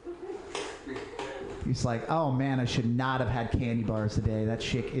 He's like, oh, man, I should not have had candy bars today. That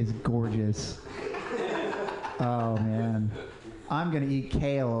chick is gorgeous. Oh, man. I'm going to eat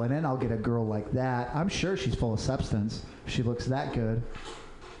kale, and then I'll get a girl like that. I'm sure she's full of substance. She looks that good.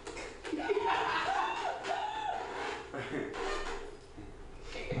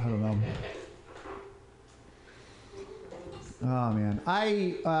 I don't know. Oh man,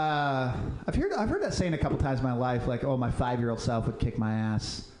 I've heard that saying a couple times in my life, like, oh, my 5-year-old self would kick my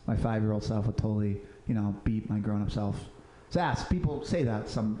ass. My 5-year-old self would totally, beat my grown-up self. Ass. People say that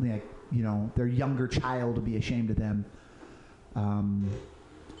their younger child would be ashamed of them. I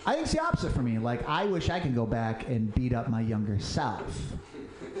think it's the opposite for me. Like, I wish I could go back and beat up my younger self.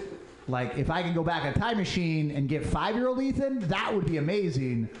 Like, if I could go back in a time machine and get 5-year-old Ethan, that would be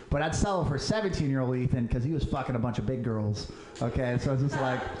amazing. But I'd settle for 17-year-old Ethan because he was fucking a bunch of big girls. Okay, so it's just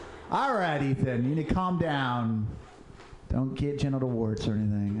like, all right, Ethan, you need to calm down. Don't get genital warts or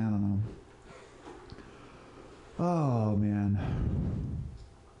anything. I don't know. Oh, man.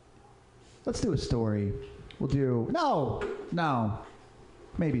 Let's do a story. No.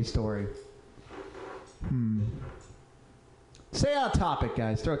 Maybe a story. Say out a topic,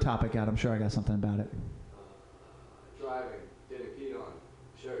 guys. Throw a topic out. I'm sure I got something about it. Driving, getting peed on,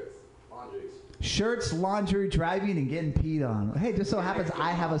 shirts, laundries. Shirts, laundry, driving, and getting peed on. Hey, just so happens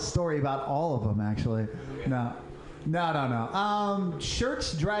I have a story about all of them, actually. No.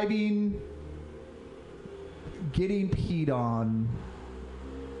 Shirts, driving, getting peed on.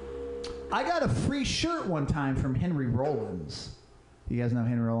 I got a free shirt one time from Henry Rollins. You guys know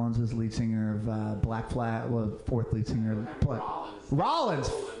Henry Rollins is lead singer of Black Flag, fourth lead singer. Rollins.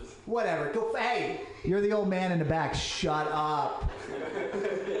 Whatever. Hey, you're the old man in the back. Shut up.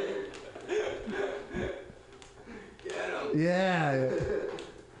 Get him. Yeah.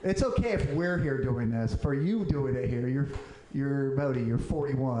 It's okay if we're here doing this. For you doing it here, you're Bodie. You're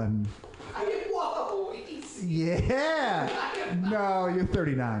 41. Whoa. Yeah. No, you're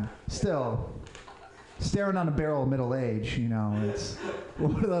 39. Still. Staring on a barrel of middle age, it's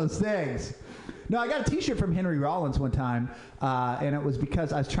one of those things. No, I got a T-shirt from Henry Rollins one time, and it was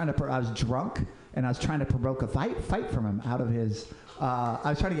because I was drunk, and I was trying to provoke a fight from him out of his. I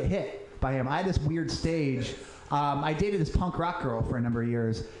was trying to get hit by him. I had this weird stage. I dated this punk rock girl for a number of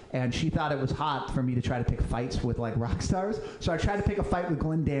years, and she thought it was hot for me to try to pick fights with like rock stars. So I tried to pick a fight with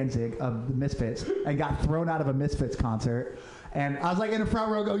Glenn Danzig of the Misfits, and got thrown out of a Misfits concert. And I was like in the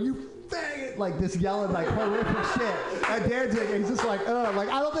front row, go, you faggot, like this yelling like horrific shit at Danzig. And he's just like, ugh, like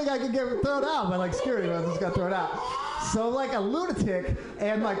I don't think I could get thrown out. But like security, I just got thrown out. So like a lunatic,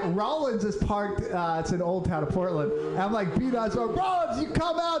 and like Rollins is parked. It's in Old Town of Portland. And I'm like, beat us, Rollins, you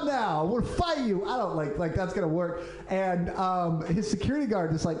come out now. We'll fight you. I don't like that's gonna work. And his security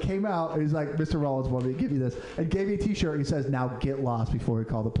guard just like came out, and he's like, Mr. Rollins, want me to give you this, and gave me a T-shirt. He says, now get lost before we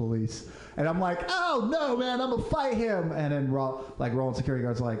call the police. And I'm like, oh no, man, I'm gonna fight him. And then Rollins security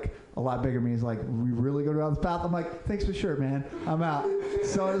guard's like a lot bigger than me. He's like, we really go down this path? I'm like, thanks for the shirt, man. I'm out.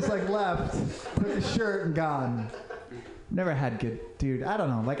 So I just like left, took the shirt and gone. Never had good, dude. I don't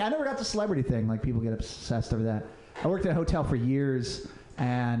know. Like, I never got the celebrity thing. Like, people get obsessed over that. I worked at a hotel for years,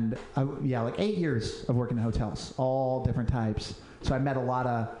 and like 8 years of working in hotels, all different types. So I met a lot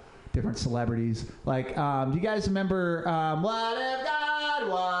of different celebrities. Like, do you guys remember What If God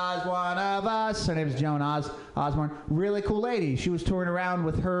Was One of Us? Her name is Joan Osborne. Really cool lady. She was touring around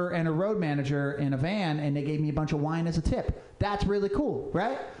with her and a road manager in a van, and they gave me a bunch of wine as a tip. That's really cool,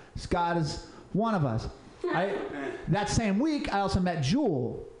 right? God is one of us. That same week, I also met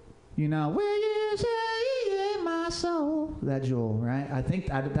Jewel. You know, will you say in my soul? That Jewel, right? I think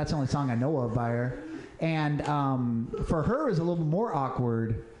that's the only song I know of by her. And for her, it's a little bit more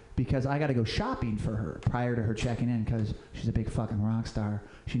awkward because I got to go shopping for her prior to her checking in because she's a big fucking rock star.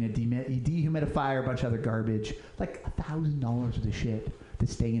 She needed a dehumidifier, a bunch of other garbage, like $1,000 worth of shit to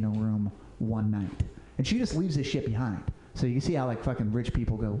stay in a room one night. And she just leaves this shit behind. So you can see how like fucking rich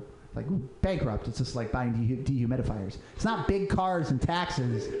people go like bankrupt. It's just like buying dehumidifiers. It's not big cars and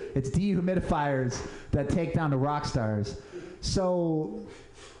taxes. It's dehumidifiers that take down the rock stars. So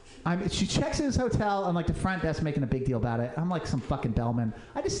she checks in his hotel and like the front desk making a big deal about it. I'm like some fucking bellman.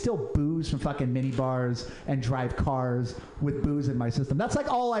 I just steal booze from fucking mini bars and drive cars with booze in my system. That's like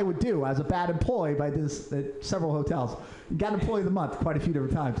all I would do. I was a bad employee by this at several hotels. Got employee of the month quite a few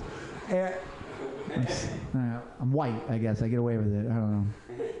different times. I'm white, I guess. I get away with it. I don't know.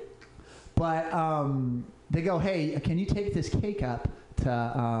 But they go, hey, can you take this cake up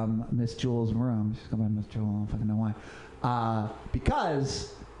to Miss Jewel's room? She's going by Miss Jewel. I don't fucking know why.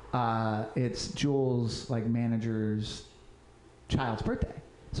 Because it's Jewel's like manager's child's birthday.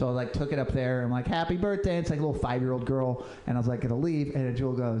 So I like took it up there. I'm like, happy birthday. It's like a little 5-year-old girl. And I was like, gonna leave. And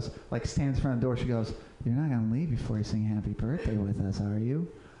Jewel goes, like stands in front of the door. She goes, you're not gonna leave before you sing happy birthday with us, are you?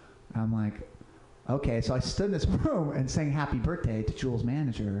 I'm like, okay. So I stood in this room and sang happy birthday to Jewel's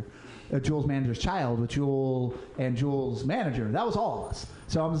manager's child with Jewel and Jewel's manager. That was all of us.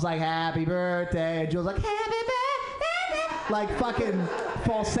 So I'm just like, happy birthday. And Jewel's like, happy birthday. Like fucking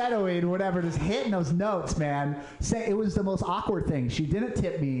falsettoing, whatever, just hitting those notes, man. It was the most awkward thing. She didn't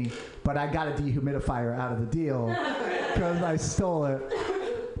tip me, but I got a dehumidifier out of the deal because I stole it.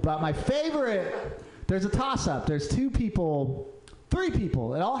 But my favorite, there's a toss-up. There's 3 people.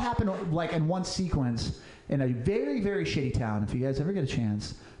 It all happened like in one sequence in a very, very shitty town. If you guys ever get a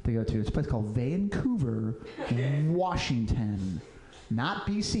chance to go to, it's a place called Vancouver, Washington, not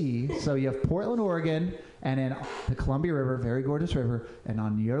BC. So you have Portland, Oregon, and then the Columbia River, very gorgeous river, and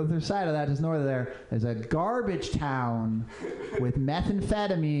on the other side of that, just north of there, is a garbage town with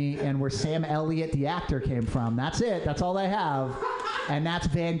methamphetamine and where Sam Elliott, the actor, came from. That's it. That's all they have, and that's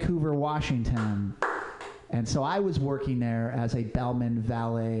Vancouver, Washington. And so I was working there as a bellman,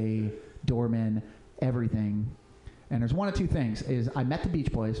 valet, doorman, everything. And there's one of 2 things. Is I met the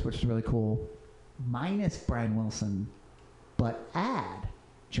Beach Boys, which is really cool, minus Brian Wilson, but add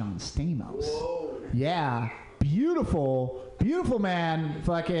John Stamos. Whoa. Yeah. Beautiful, beautiful man.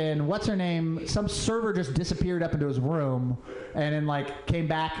 Fucking, what's her name? Some server just disappeared up into his room and then like came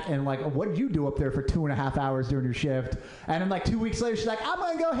back and like, what did you do up there for 2.5 hours during your shift? And then like 2 weeks later, she's like, I'm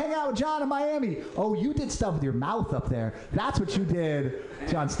going to go hang out with John in Miami. Oh, you did stuff with your mouth up there. That's what you did,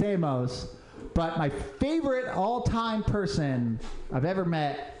 John Stamos. But my favorite all-time person I've ever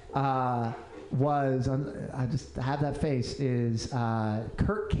met was, I just have that face, is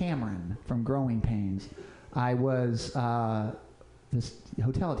Kirk Cameron from Growing Pains. I was, this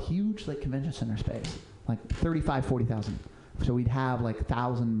hotel had huge like convention center space, like 40,000. So we'd have like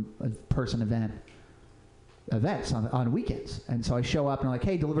 1,000-person events on weekends. And so I show up and I'm like,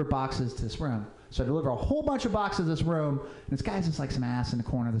 hey, deliver boxes to this room. So I deliver a whole bunch of boxes to this room, and this guy's just like some ass in the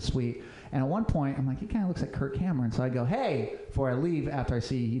corner of the suite. And at one point, I'm like, he kind of looks like Kirk Cameron. So I go, hey, before I leave, after I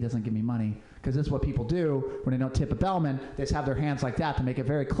see he doesn't give me money, because this is what people do when they don't tip a bellman. They just have their hands like that to make it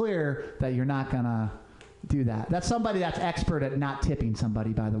very clear that you're not going to do that. That's somebody that's expert at not tipping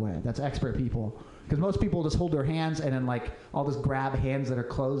somebody, by the way. That's expert people. Because most people just hold their hands and then like all just grab hands that are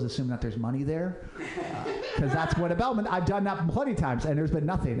closed, assume that there's money there. Because that's what a bellman. I've done that plenty of times, and there's been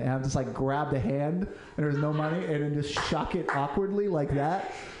nothing. And I've just like grabbed a hand, and there's no money, and then just shuck it awkwardly like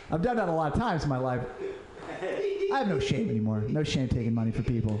that. I've done that a lot of times in my life. I have no shame anymore. No shame taking money from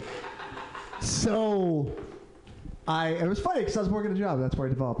people. So, it was funny because I was working a job. That's where I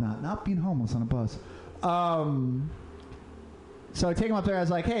developed not being homeless on a bus. So I take him up there. I was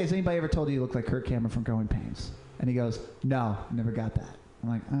like, hey, has anybody ever told you look like Kirk Cameron from Growing Pains? And he goes, no, never got that. I'm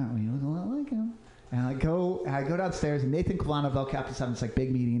like, oh, well, you look a lot like him. And I go downstairs, and Nathan Kalana, El Capitan's having this like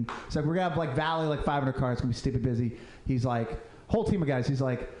big meeting. So like, we're gonna have like Valley, like 500 cars. It's gonna be stupid busy. He's like, whole team of guys. He's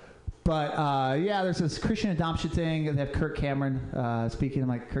like, but yeah, there's this Christian adoption thing. They have Kirk Cameron speaking. I'm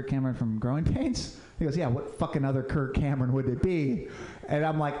like, Kirk Cameron from Growing Pains? He goes, yeah, what fucking other Kirk Cameron would it be? And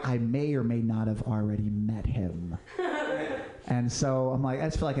I'm like, I may or may not have already met him. And so I'm like, I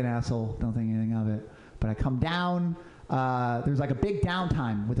just feel like an asshole. Don't think anything of it. But I come down. There's like a big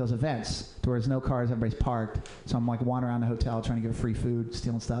downtime with those events. Where there's no cars, everybody's parked. So I'm like wandering around the hotel trying to get free food,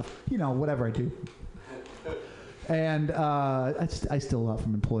 stealing stuff. You know, whatever I do. And I steal a lot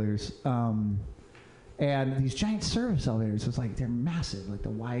from employers. And these giant service elevators, it's like they're massive, like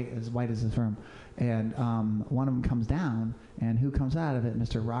as white as this room. And one of them comes down, and who comes out of it?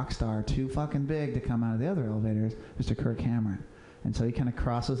 Mr. Rockstar, too fucking big to come out of the other elevators, Mr. Kirk Cameron. And so he kind of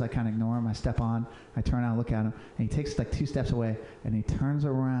crosses, I kind of ignore him, I step on, I turn around, look at him, and he takes like 2 steps away, and he turns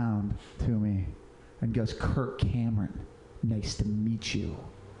around to me and goes, Kirk Cameron, nice to meet you.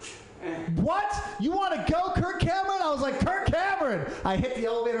 What? You want to go, Kirk Cameron? I was like, Kirk Cameron! I hit the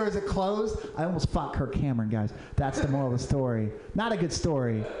elevator as it closed. I almost fought Kirk Cameron, guys. That's the moral of the story. Not a good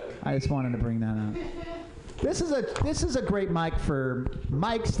story. I just wanted to bring that up. This is a great mic for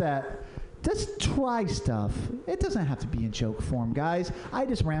mics that just try stuff. It doesn't have to be in joke form, guys. I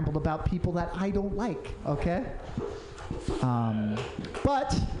just rambled about people that I don't like, okay?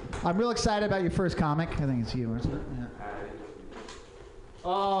 But I'm real excited about your first comic. I think it's you, isn't it? Yeah.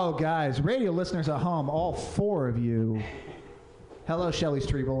 Oh, guys, radio listeners at home, all 4 of you. Hello, Shelley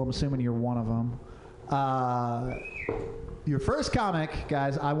Strebel. I'm assuming you're one of them. Your first comic,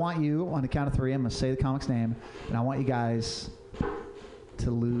 guys, I want you, on the count of 3, I'm going to say the comic's name, and I want you guys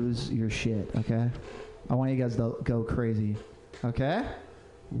to lose your shit, okay? I want you guys to go crazy, okay?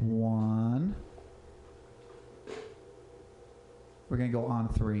 1. We're going to go on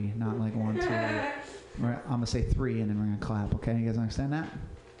 3, not like 1, 2. I'm going to say 3, and then we're going to clap, okay? You guys understand that?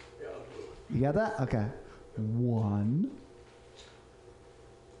 You got that? Okay. 1,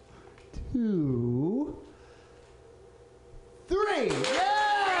 2, 3.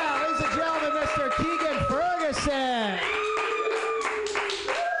 Yeah! Ladies and gentlemen, Mr. Keegan Ferguson.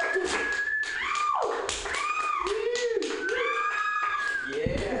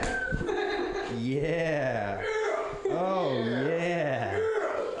 Yeah. Yeah. Oh, yeah.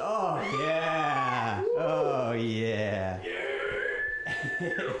 Oh, yeah. Oh, yeah.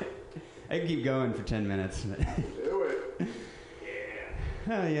 I can keep going for 10 minutes. Do it.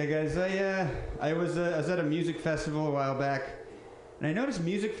 Oh, yeah, guys. I was at a music festival a while back, and I noticed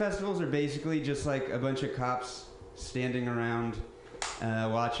music festivals are basically just like a bunch of cops standing around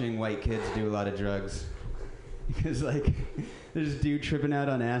watching white kids do a lot of drugs. Because, like, there's this dude tripping out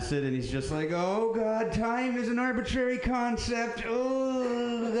on acid, and he's just like, oh, God, time is an arbitrary concept.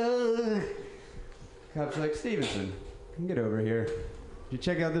 Oh, Cop's like, Stevenson, get over here. Did you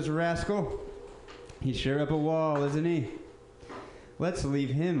check out this rascal? He's sure up a wall, isn't he? Let's leave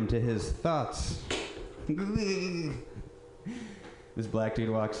him to his thoughts. This black dude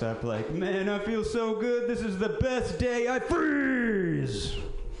walks up like, man, I feel so good. This is the best day. I freeze.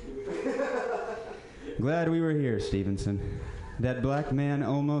 Glad we were here, Stevenson. That black man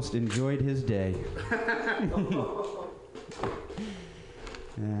almost enjoyed his day. Oh,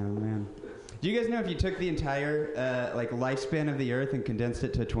 man. Do you guys know if you took the entire lifespan of the Earth and condensed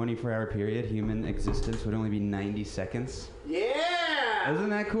it to a 24-hour period, human existence would only be 90 seconds? Yeah!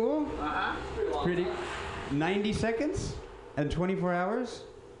 Isn't that cool? Uh-huh. Pretty 90 seconds? And 24 hours?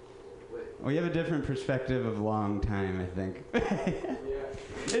 Well, you have a different perspective of long time, I think.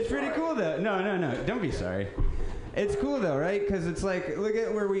 It's pretty cool, though. No. Don't be sorry. It's cool, though, right? Because it's like, look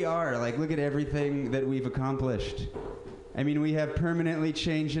at where we are. Like, look at everything that we've accomplished. I mean, we have permanently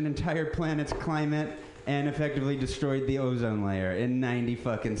changed an entire planet's climate and effectively destroyed the ozone layer in 90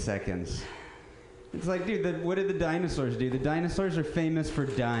 fucking seconds. It's like, dude, what did the dinosaurs do? The dinosaurs are famous for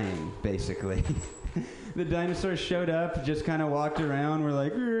dying, basically. The dinosaurs showed up, just kind of walked around, were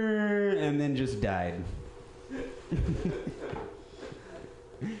like, and then just died.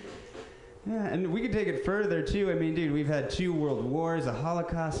 Yeah, and we could take it further, too. I mean, dude, we've had 2 world wars, a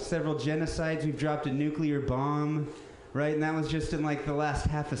Holocaust, several genocides. We've dropped a nuclear bomb, right? And that was just in, like, the last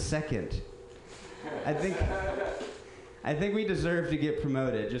half a second. I think we deserve to get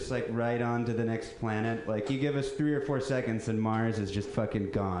promoted, just like right on to the next planet. Like, you give us 3 or 4 seconds and Mars is just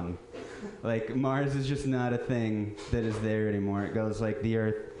fucking gone. Like, Mars is just not a thing that is there anymore. It goes like the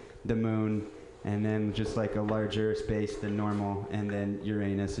Earth, the Moon, and then just like a larger space than normal, and then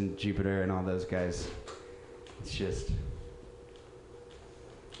Uranus and Jupiter and all those guys. It's just...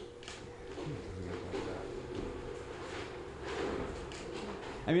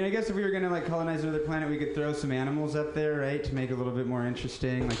 I mean, I guess if we were going to like colonize another planet, we could throw some animals up there, right, to make it a little bit more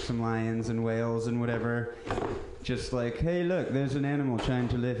interesting, like some lions and whales and whatever. Just like, hey, look, there's an animal trying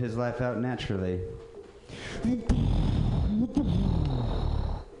to live his life out naturally.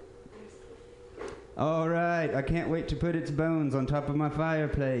 All right, I can't wait to put its bones on top of my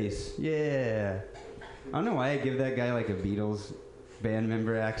fireplace. Yeah. I don't know why I give that guy like a Beatles band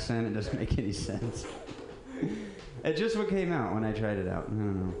member accent. It doesn't make any sense. It's just what came out when I tried it out. I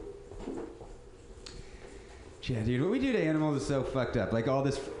don't know. Yeah, dude, what we do to animals is so fucked up. Like all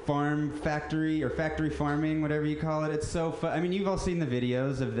this factory farming, whatever you call it. It's so I mean, you've all seen the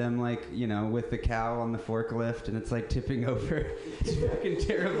videos of them, like, you know, with the cow on the forklift and it's like tipping over. It's fucking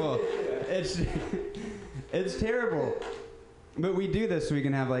terrible. It's terrible. But we do this so we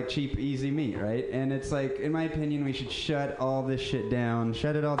can have like cheap, easy meat, right? And it's like, in my opinion, we should shut all this shit down.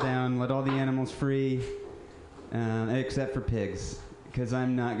 Shut it all down. Let all the animals free. Except for pigs, because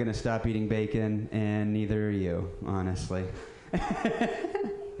I'm not going to stop eating bacon, and neither are you, honestly.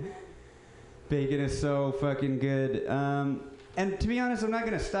 Bacon is so fucking good. And to be honest, I'm not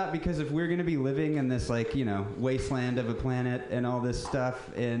going to stop, because if we're going to be living in this, like, you know, wasteland of a planet and all this stuff,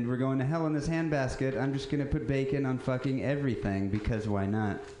 and we're going to hell in this handbasket, I'm just going to put bacon on fucking everything, because why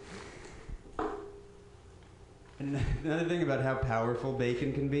not? And another thing about how powerful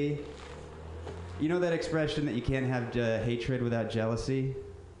bacon can be, you know that expression that you can't have hatred without jealousy?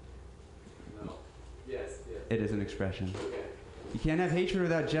 No. Yes. It is an expression. Okay. You can't have hatred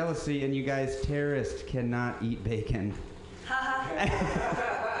without jealousy, and you guys, terrorists, cannot eat bacon.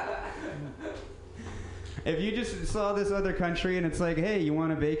 If you just saw this other country and it's like, hey, you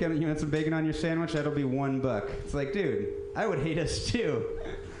want some bacon on your sandwich? That'll be $1. It's like, dude, I would hate us too.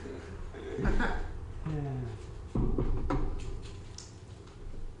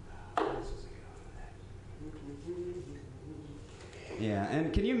 Yeah,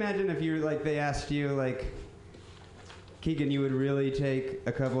 and can you imagine if they asked you, like, Keegan, you would really take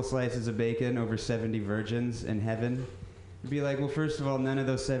a couple slices of bacon over 70 virgins in heaven? You'd be like, well, first of all, none of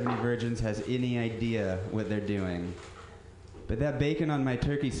those 70 virgins has any idea what they're doing. But that bacon on my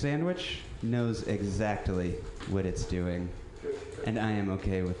turkey sandwich knows exactly what it's doing. And I am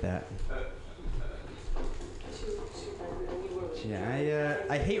okay with that. Yeah,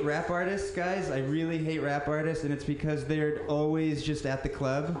 I hate rap artists, guys. I really hate rap artists, and it's because they're always just at the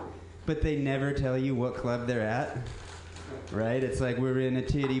club, but they never tell you what club they're at. Right? It's like, we're in a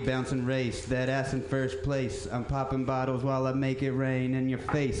titty bouncing race, that ass in first place. I'm popping bottles while I make it rain in your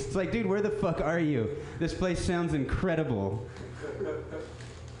face. It's like, dude, where the fuck are you? This place sounds incredible.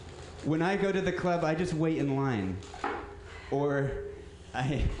 When I go to the club, I just wait in line. Or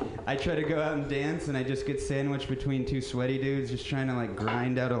I try to go out and dance, and I just get sandwiched between 2 sweaty dudes just trying to, like,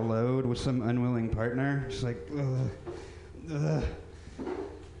 grind out a load with some unwilling partner. Just like, ugh.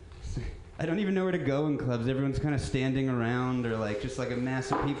 I don't even know where to go in clubs. Everyone's kind of standing around, or like just like a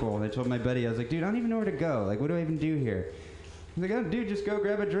mass of people. And I told my buddy, I was like, dude, I don't even know where to go. Like, what do I even do here? He's like, oh, dude, just go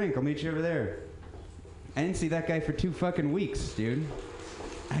grab a drink. I'll meet you over there. I didn't see that guy for 2 fucking weeks, dude.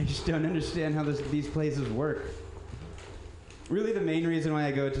 I just don't understand how these places work. Really, the main reason why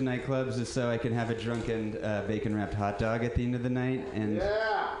I go to nightclubs is so I can have a drunken bacon-wrapped hot dog at the end of the night, and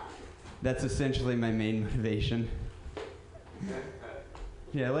that's essentially my main motivation.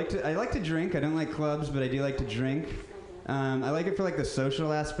 Yeah, I like to drink. I don't like clubs, but I do like to drink. I like it for like the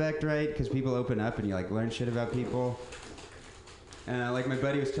social aspect, right? Because people open up and you like learn shit about people. Like my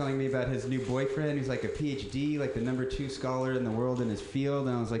buddy was telling me about his new boyfriend. He's like a PhD, like the #2 scholar in the world in his field.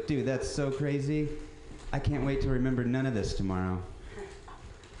 And I was like, dude, that's so crazy. I can't wait to remember none of this tomorrow.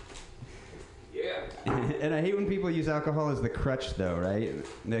 Yeah. And I hate when people use alcohol as the crutch, though, right?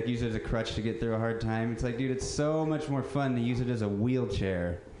 Like, use it as a crutch to get through a hard time. It's like, dude, it's so much more fun to use it as a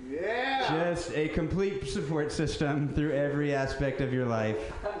wheelchair. Yeah! Just a complete support system through every aspect of your life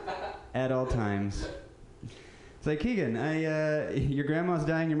at all times. It's like, Keegan, your grandma's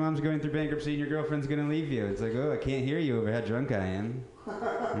dying, your mom's going through bankruptcy, and your girlfriend's going to leave you. It's like, oh, I can't hear you over how drunk I am.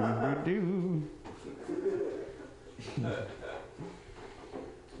 Do.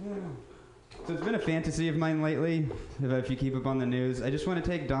 So it's been a fantasy of mine lately, if you keep up on the news. I just want to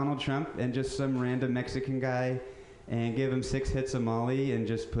take Donald Trump and just some random Mexican guy and give them 6 hits of Molly and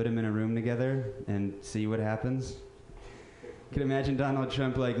just put them in a room together and see what happens. Can imagine Donald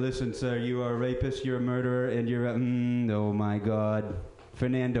Trump like, listen, sir, you are a rapist, you're a murderer, and you're a, oh my God.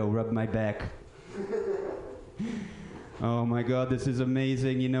 Fernando, rub my back. Oh my God, this is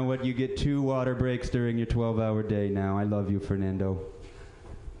amazing. You know what? You get 2 water breaks during your 12-hour day now. I love you, Fernando.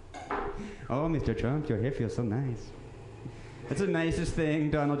 Oh, Mr. Trump, your hair feels so nice. That's the nicest thing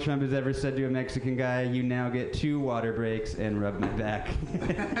Donald Trump has ever said to a Mexican guy. You now get 2 water breaks and rub my back.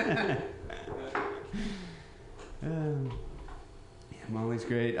 Molly's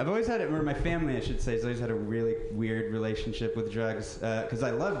great. I've always had it, or my family, I should say, has always had a really weird relationship with drugs because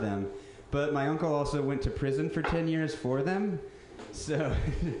I love them. But my uncle also went to prison for 10 years for them. So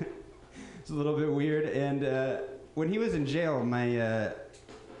it's a little bit weird. And when he was in jail, my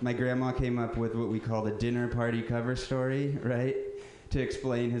grandma came up with what we call the dinner party cover story, right, to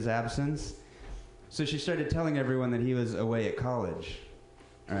explain his absence. So she started telling everyone that he was away at college,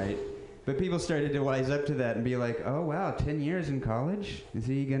 right? But people started to wise up to that and be like, oh, wow, 10 years in college? Is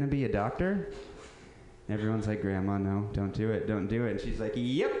he going to be a doctor? And everyone's like, Grandma, no, don't do it, don't do it. And she's like,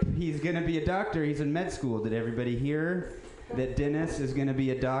 yep, he's going to be a doctor. He's in med school. Did everybody hear that Dennis is going to be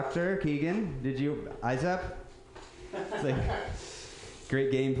a doctor? Keegan, did you? Eyes up? It's like,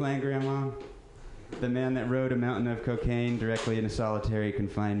 great game plan, Grandma. The man that rode a mountain of cocaine directly into solitary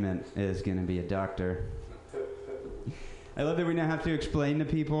confinement is going to be a doctor. I love that we now have to explain to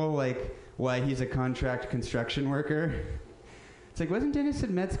people, like, why he's a contract construction worker. It's like, wasn't Dennis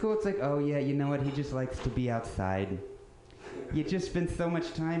in med school? It's like, oh, yeah, you know what? He just likes to be outside. You just spend so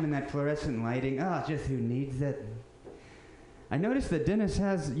much time in that fluorescent lighting. Oh, just who needs it? I noticed that Dennis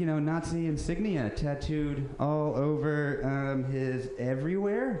has, you know, Nazi insignia tattooed all over his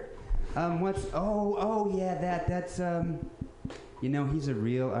everywhere. Yeah, that's, you know, he's a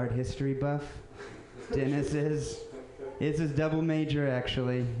real art history buff. Dennis is. It's his double major,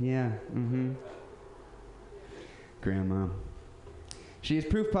 actually. Yeah, Grandma. She is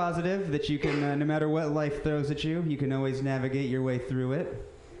proof positive that you can, no matter what life throws at you, you can always navigate your way through it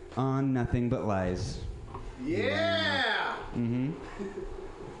on nothing but lies. Yeah! I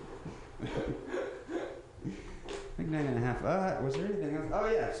think 9.5. Was there anything else? Oh,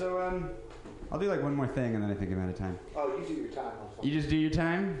 yeah. So, I'll do like one more thing, and then I think I'm out of time. Oh, you do your time. You just do your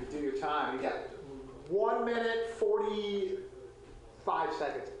time? You do your time. You got 1 minute, 45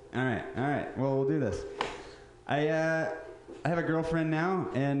 seconds. All right. Well, we'll do this. I have a girlfriend now,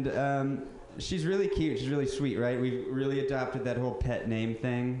 and she's really cute. She's really sweet, right? We've really adopted that whole pet name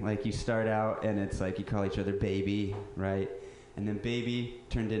thing. Like, you start out, and it's like you call each other baby, right? And then baby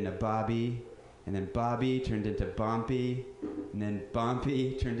turned into Bobby, and then Bobby turned into Bompy, and then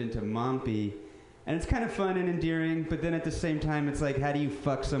Bompy turned into Mompy. And it's kind of fun and endearing, but then at the same time, it's like, how do you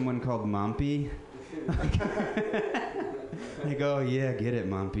fuck someone called Mompy? Like, oh yeah, get it,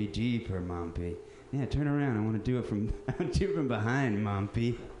 Mompy. Jeeper, Mompy. Yeah, turn around. I want to do it from behind,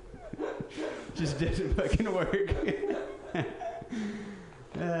 Mompy. Just doesn't fucking work.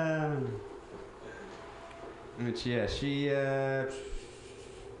 But yeah, she.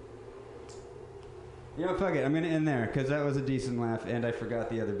 You know, fuck it. I'm gonna end there because that was a decent laugh, and I forgot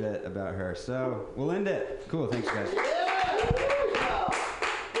the other bit about her. So we'll end it. Cool. Thanks, guys.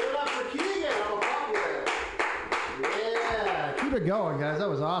 Keep it going, guys. That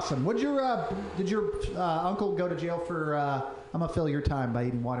was awesome. Did your uncle go to jail for? I'm gonna fill your time by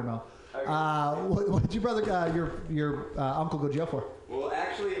eating watermelon. What did your brother, your uncle go to jail for? Well,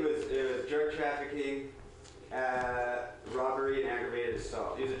 actually, it was drug trafficking, robbery, and aggravated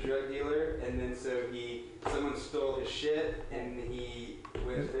assault. He was a drug dealer, and then someone stole his shit, and he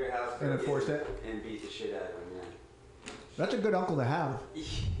went to their house and enforced it and beat the shit out of him. Yeah. That's a good uncle to have.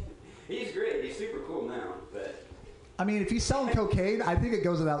 He's great. He's super cool now, but. I mean, if he's selling cocaine, I think it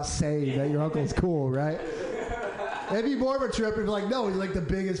goes without saying that your uncle's cool, right? It'd be more of a trip if, like, no, he's like the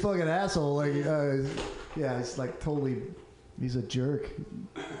biggest fucking asshole. Like, yeah, it's like totally, he's a jerk.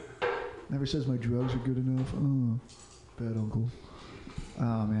 Never says my drugs are good enough. Oh, bad uncle.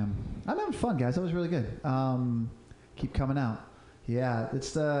 Oh, man. I'm having fun, guys. That was really good. Keep coming out. Yeah,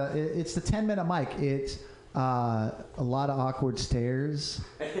 it's the 10-minute mic. It's a lot of awkward stares,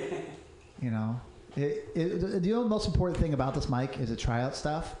 you know. The most important thing about this mic is to try out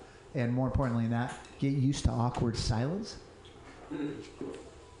stuff, and more importantly than that, get used to awkward silence. If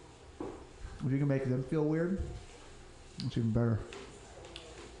you can make them feel weird, it's even better.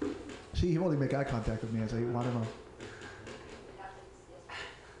 See, he won't even make eye contact with me as I eat watermelon.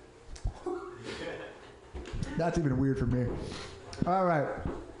 That's even weird for me. All right.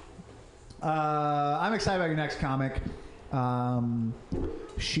 I'm excited about your next comic.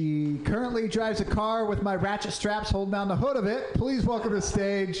 She currently drives a car with my ratchet straps holding down the hood of it. Please welcome to the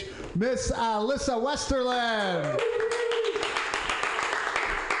stage, Miss Alyssa Westerland.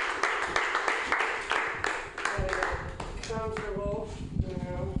 Comfortable, you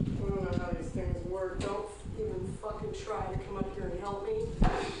know. I don't know how these things work. Don't even fucking try to come up here and help me.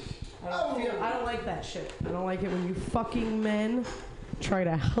 I don't like that shit. I don't like it when you fucking men try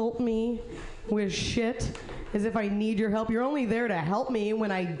to help me with shit as if I need your help. You're only there to help me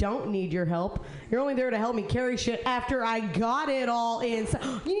when I don't need your help. You're only there to help me carry shit after I got it all in.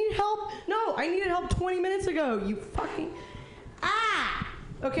 You need help? No, I needed help 20 minutes ago. You fucking... Ah!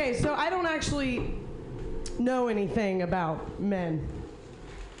 Okay, so I don't actually know anything about men.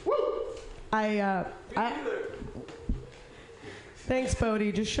 Woo! Thanks,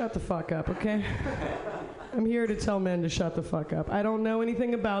 Bodie. Just shut the fuck up, okay? I'm here to tell men to shut the fuck up. I don't know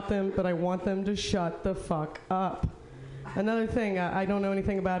anything about them, but I want them to shut the fuck up. Another thing I don't know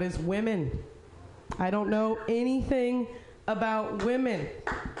anything about is women. I don't know anything about women,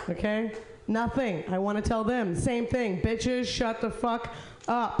 okay? Nothing. I want to tell them. Same thing. Bitches, shut the fuck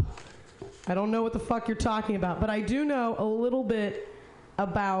up. I don't know what the fuck you're talking about, but I do know a little bit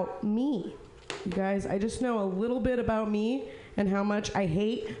about me. You guys, I just know a little bit about me and how much I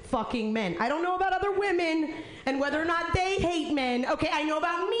hate fucking men. I don't know about other women and whether or not they hate men. Okay, I know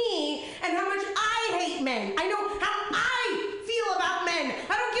about me and how much I hate men. I know how I feel about men.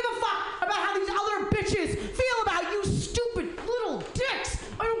 I don't give a fuck about how these other bitches feel about you stupid little dicks.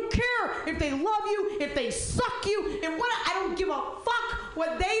 I don't care if they love you, if they suck you, and what. I don't give a fuck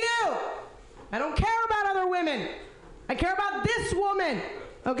what they do. I don't care about other women. I care about this woman.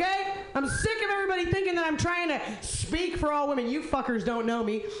 Okay? I'm sick of everybody thinking that I'm trying to speak for all women. You fuckers don't know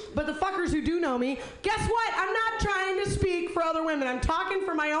me. But the fuckers who do know me, guess what? I'm not trying to speak for other women. I'm talking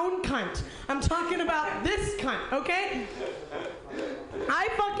for my own cunt. I'm talking about this cunt, okay? I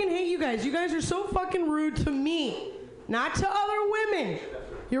fucking hate you guys. You guys are so fucking rude to me. Not to other women.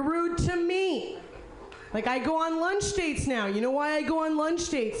 You're rude to me. Like, I go on lunch dates now. You know why I go on lunch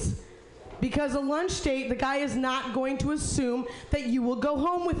dates? Because a lunch date, the guy is not going to assume that you will go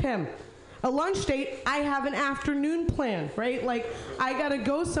home with him. A lunch date, I have an afternoon plan, right? Like, I gotta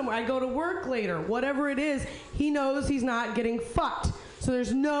go somewhere. I go to work later. Whatever it is, he knows he's not getting fucked. So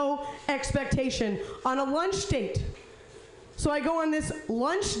there's no expectation on a lunch date. So I go on this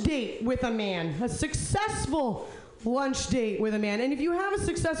lunch date with a man, a successful lunch date with a man. And if you have a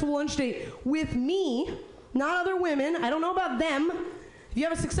successful lunch date with me, not other women, I don't know about them. If you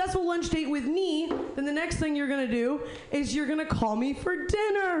have a successful lunch date with me, then the next thing you're going to do is you're going to call me for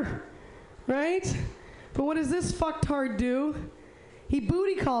dinner, right? But what does this fucktard do? He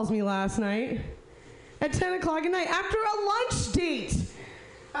booty calls me last night at 10 o'clock at night after a lunch date.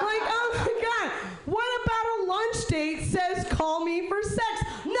 Like, oh my God, what about a lunch date says call me for sex?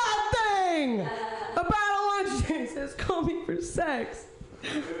 Nothing about a lunch date says call me for sex.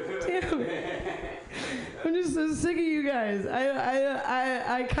 Damn it. I'm just so sick of you guys.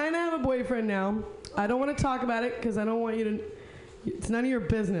 I kind of have a boyfriend now. I don't want to talk about it because I don't want you to. It's none of your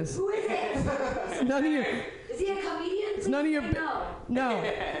business. Who is it? It's none of your. Is he a comedian? It's none of your. No.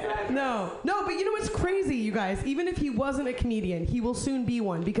 But you know what's crazy, you guys? Even if he wasn't a comedian, he will soon be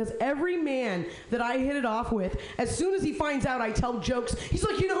one because every man that I hit it off with, as soon as he finds out I tell jokes, he's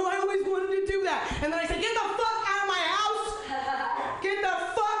like, you know, I always wanted to do that, and then I say, get the fuck out of my house. Get the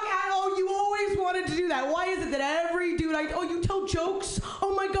fuck out. Oh, you always wanted to do that. Why is it that every dude you tell jokes?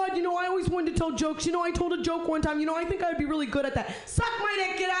 Oh my God, you know, I always wanted to tell jokes. You know, I told a joke one time. You know, I think I'd be really good at that. Suck my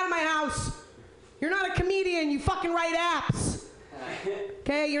dick, get out of my house. You're not a comedian, you fucking write apps.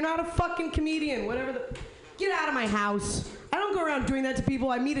 Okay, you're not a fucking comedian, whatever the... Get out of my house. I don't go around doing that to people.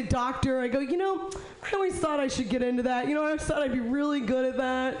 I meet a doctor, I go, you know, I always thought I should get into that. You know, I always thought I'd be really good at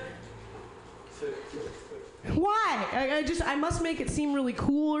that. Why? I must make it seem really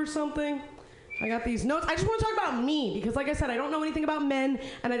cool or something. I got these notes. I just want to talk about me because, like I said, I don't know anything about men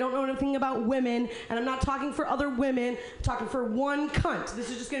and I don't know anything about women, and I'm not talking for other women. I'm talking for one cunt. This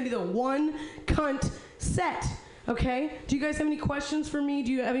is just going to be the one cunt set. Okay? Do you guys have any questions for me?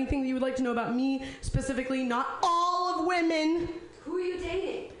 Do you have anything that you would like to know about me specifically? Not all of women. Who are you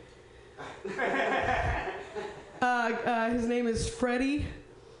dating? His name is Freddie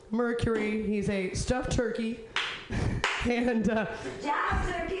Mercury. He's a stuffed turkey. And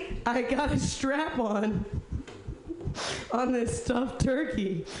I got a strap on this stuffed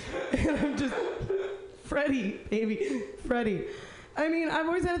turkey. And I'm just, Freddie, baby, Freddie. I mean, I've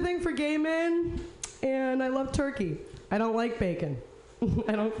always had a thing for gay men, and I love turkey. I don't like bacon.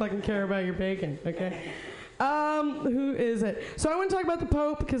 I don't fucking care about your bacon, okay? Who is it? So I want to talk about the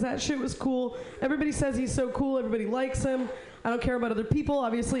Pope because that shit was cool. Everybody says he's so cool. Everybody likes him. I don't care about other people,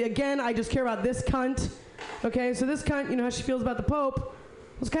 obviously. Again, I just care about this cunt. Okay, so this cunt, you know how she feels about the Pope.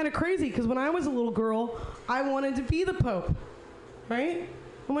 It was kind of crazy because when I was a little girl, I wanted to be the Pope, right?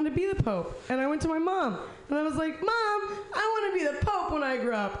 I wanted to be the Pope. And I went to my mom, and I was like, Mom, I want to be the Pope when I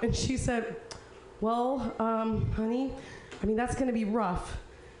grow up. And she said, well, honey, I mean, that's going to be rough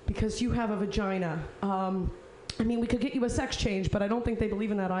because you have a vagina. I mean, we could get you a sex change, but I don't think they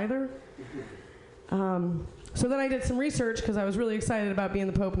believe in that either. So then I did some research because I was really excited about being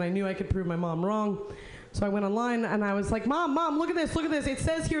the Pope, and I knew I could prove my mom wrong. So I went online, and I was like, Mom, look at this, look at this. It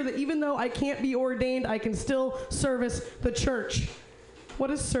says here that even though I can't be ordained, I can still service the church. What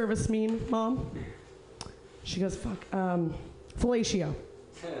does service mean, Mom? She goes, fuck, fellatio.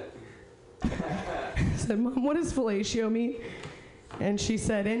 I said, Mom, what does fellatio mean? And she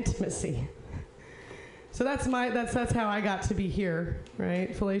said, intimacy. So that's how I got to be here,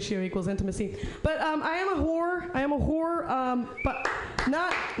 right? Fellatio equals intimacy. But I am a whore, but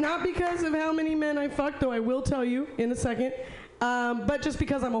not because of how many men I fucked, though I will tell you in a second, but just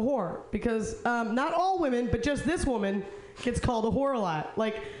because I'm a whore. Because not all women, but just this woman gets called a whore a lot.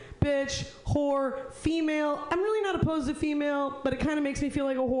 Like, bitch, whore, female. I'm really not opposed to female, but it kind of makes me feel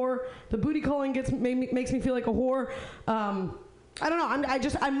like a whore. The booty calling makes me feel like a whore. I don't know.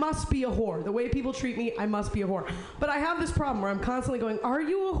 I must be a whore. The way people treat me, I must be a whore. But I have this problem where I'm constantly going, are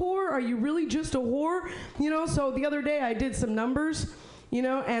you a whore? Are you really just a whore? You know, so the other day I did some numbers, you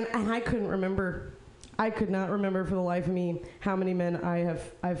know, and I couldn't remember. I could not remember for the life of me how many men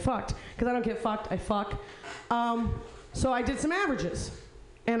I've fucked. Because I don't get fucked, I fuck. So I did some averages.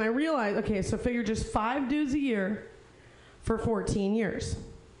 And I realized, okay, so figure just 5 dudes a year for 14 years.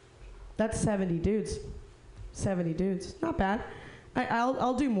 That's 70 dudes. 70 dudes. Not bad.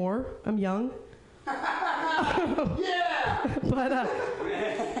 I'll do more. I'm young. Yeah.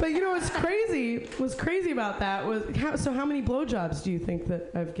 But you know what's crazy? What's crazy about that was how many blowjobs do you think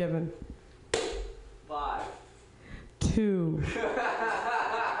that I've given? 5. 2.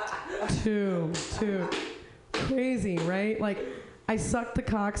 2. Crazy, right? Like, I sucked the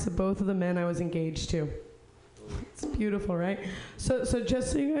cocks of both of the men I was engaged to. It's beautiful, right? So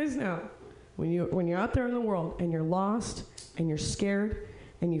just so you guys know, when you're out there in the world and you're lost and you're scared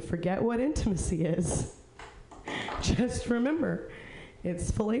and you forget what intimacy is, just remember,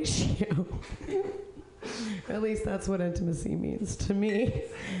 it's fellatio. At least that's what intimacy means to me.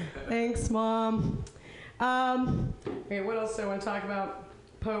 Thanks, Mom. Okay, what else do I want to talk about?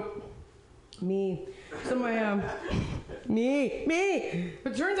 Pope. Me. So my, me.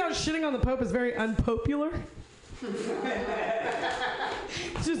 But it turns out shitting on the Pope is very unpopular.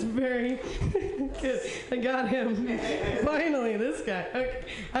 It's just very good. I got him. Finally, this guy. Okay.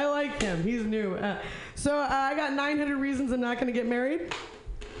 I like him. He's new. So I got 900 reasons I'm not going to get married.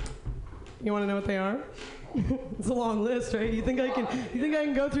 You want to know what they are? It's a long list, right? You think I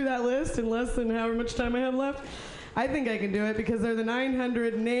can go through that list in less than however much time I have left? I think I can do it because they're the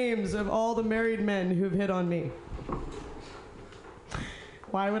 900 names of all the married men who've hit on me.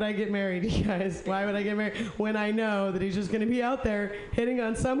 Why would I get married, you guys? Why would I get married when I know that he's just going to be out there hitting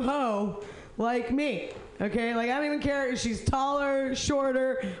on some hoe like me? Okay? Like, I don't even care if she's taller,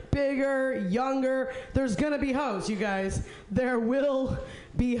 shorter, bigger, younger. There's going to be hoes, you guys. There will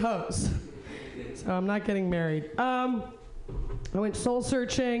be hoes. So I'm not getting married. I went soul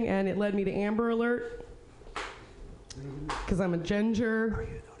searching, and it led me to Amber Alert. Because I'm a ginger.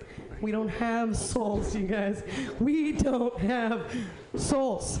 We don't have souls, you guys. We don't have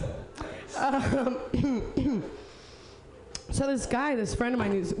souls. So this guy, this friend of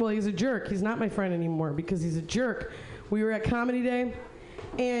mine, he's a jerk. He's not my friend anymore because he's a jerk. We were at Comedy Day,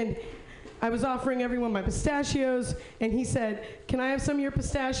 and I was offering everyone my pistachios, and he said, can I have some of your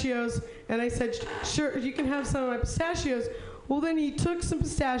pistachios? And I said, sure, you can have some of my pistachios. Well, then he took some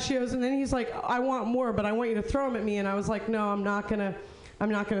pistachios, and then he's like, I want more, but I want you to throw them at me. And I was like, no, I'm not gonna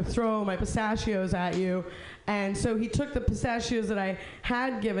throw my pistachios at you. And so he took the pistachios that I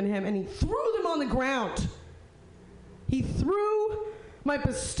had given him, and he threw them on the ground. He threw my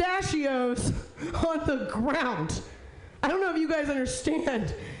pistachios on the ground. I don't know if you guys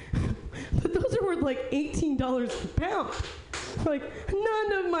understand, but those are worth like $18 a pound. Like,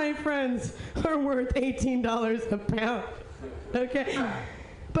 none of my friends are worth $18 a pound. Okay?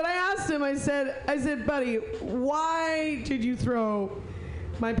 But I asked him, I said, buddy, why did you throw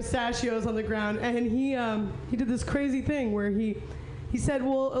my pistachios on the ground? And he did this crazy thing where he said,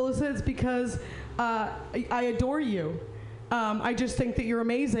 well, Alyssa, it's because I adore you. I just think that you're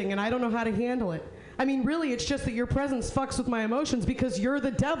amazing, and I don't know how to handle it. I mean, really, it's just that your presence fucks with my emotions because you're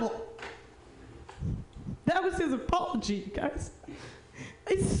the devil. That was his apology, guys.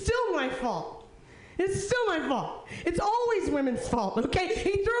 It's still my fault. It's still my fault. It's always women's fault, okay?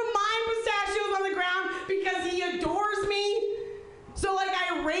 He threw my pistachios on the ground because he adores me. So, like,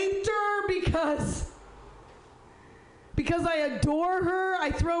 I raped her because I adore her.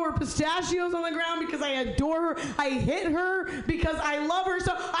 I throw her pistachios on the ground because I adore her. I hit her because I love her.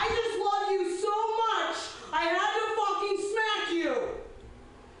 So I just love you so much, I had to fucking smack you.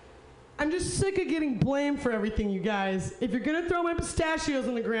 I'm just sick of getting blamed for everything, you guys. If you're gonna throw my pistachios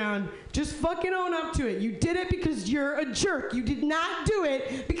on the ground, just fucking own up to it. You did it because you're a jerk. You did not do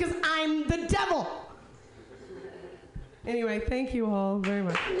it because I'm the devil. Anyway, thank you all very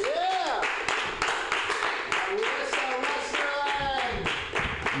much. Yeah!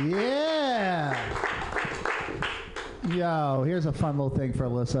 Yeah! Yo, here's a fun little thing for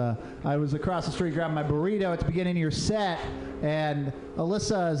Alyssa. I was across the street grabbing my burrito at the beginning of your set, and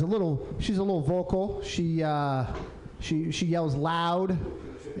Alyssa is she's a little vocal. She yells loud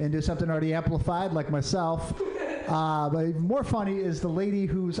into something already amplified, like myself. But even more funny is the lady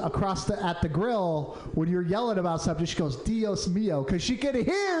who's at the grill. When you're yelling about something, she goes, Dios mío, because she can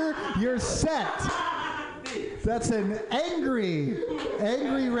hear your set. That's an angry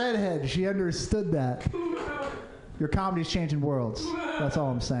redhead. She understood that. Your comedy's changing worlds. That's all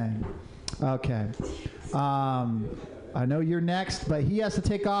I'm saying. Okay. I know you're next, but he has to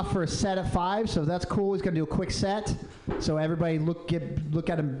take off for a set at 5, so that's cool. He's going to do a quick set. So everybody look at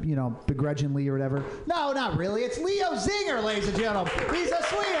him, begrudgingly or whatever. No, not really. It's Leo Zinger, ladies and gentlemen. He's a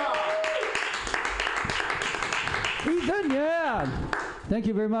sweetheart. Ethan, yeah. Thank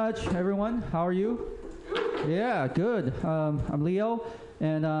you very much, everyone. How are you? Yeah, good. I'm Leo,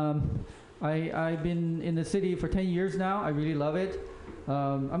 and I've been in the city for 10 years now. I really love it.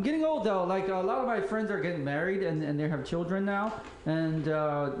 I'm getting old though. Like a lot of my friends are getting married and they have children now, and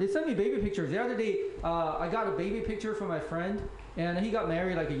they sent me baby pictures. The other day, I got a baby picture from my friend, and he got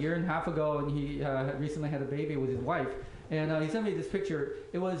married like a year and a half ago, and he recently had a baby with his wife. And he sent me this picture.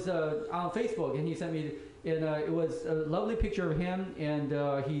 It was on Facebook, and he sent me. And it was a lovely picture of him and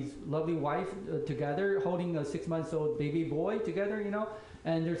his lovely wife together, holding a 6-month-old baby boy together,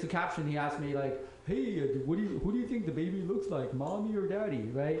 And there's a caption. He asked me like, "Hey, who do you think the baby looks like, mommy or daddy?"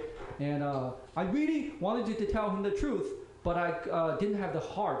 Right? And I really wanted to tell him the truth, but I didn't have the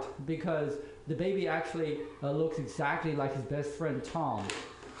heart because the baby actually looks exactly like his best friend Tom,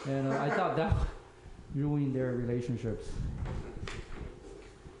 and I thought that ruined their relationships.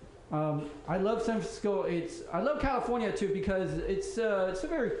 I love San Francisco. I love California too because it's a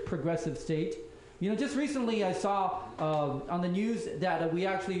very progressive state. Just recently I saw on the news that we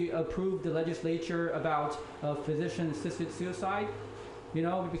actually approved the legislature about physician-assisted suicide. We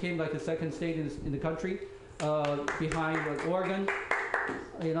became like the second state in the country behind like Oregon.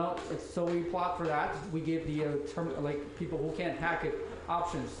 So we fought for that. We gave the people who can't hack it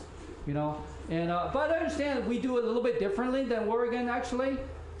options. And but I understand we do it a little bit differently than Oregon actually.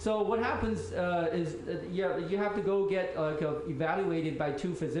 So what happens is you have to go get evaluated by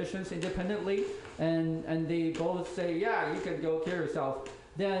 2 physicians independently, and they both say, yeah, you can go kill yourself.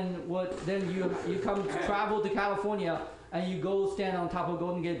 Then you come travel to California and you go stand on top of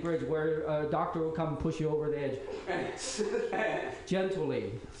Golden Gate Bridge where a doctor will come and push you over the edge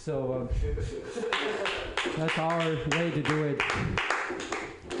gently. So that's our way to do it.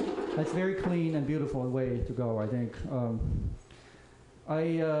 That's very clean and beautiful way to go, I think.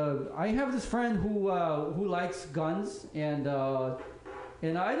 I have this friend who likes guns, and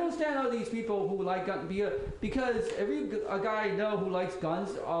I don't stand out these people who like guns because a guy I know who likes guns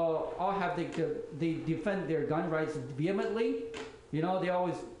all have they defend their gun rights vehemently. They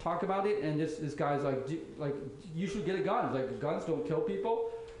always talk about it, and this guy's like you should get a gun. Like guns don't kill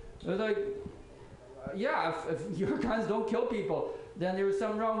people. It's like yeah, if your guns don't kill people, then there is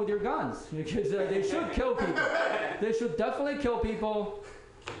something wrong with your guns because they should kill people. They should definitely kill people.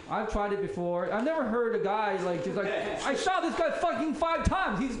 I've tried it before. I've never heard a guy just like I shot this guy fucking 5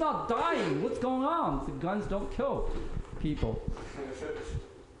 times. He's not dying. What's going on? The guns don't kill people.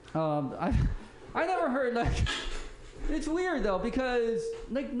 I never heard it's weird though because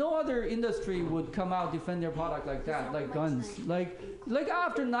no other industry would come out defend their product like that, like guns. Like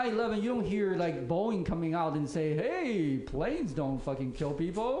after 9/11, you don't hear Boeing coming out and say, "Hey, planes don't fucking kill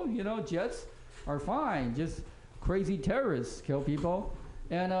people. Jets are fine. Just crazy terrorists kill people."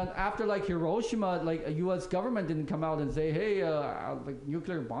 And after Hiroshima, a U.S. government didn't come out and say, "Hey,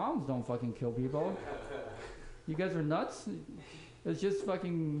 nuclear bombs don't fucking kill people. You guys are nuts." It's just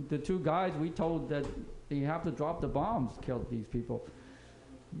fucking the 2 guys we told that they have to drop the bombs killed these people.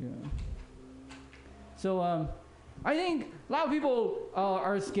 Yeah. So I think a lot of people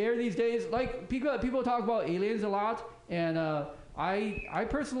are scared these days. Like people talk about aliens a lot, and I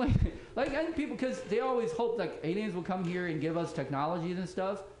personally like people because they always hope like aliens will come here and give us technologies and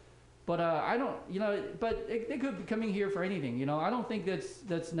stuff. But I don't, but they could be coming here for anything, I don't think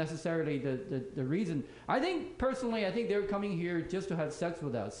that's necessarily the reason. I think personally, they're coming here just to have sex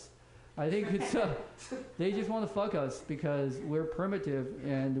with us. I think it's they just want to fuck us because we're primitive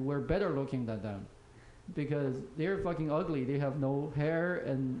and we're better looking than them. Because they're fucking ugly. They have no hair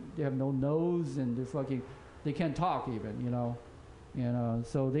and they have no nose and they can't talk even,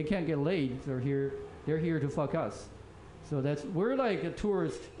 so they can't get laid. They're here to fuck us. So we're like a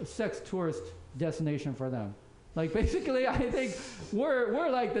sex tourist destination for them. Like basically, I think we're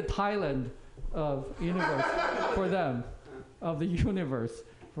like the Thailand of universe for them, of the universe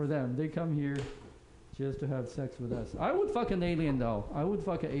for them. They come here just to have sex with us. I would fuck an alien though. I would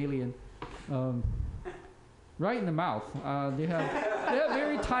fuck an alien, right in the mouth. They have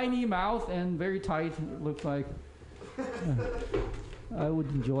very tiny mouth and very tight. It looks like. I would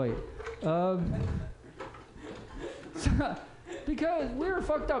enjoy it. Because we're a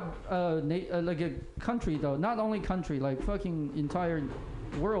fucked up like a country though. Not only country, like fucking entire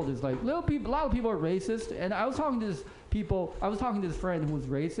world is like a lot of people are racist. And I was talking to this friend who was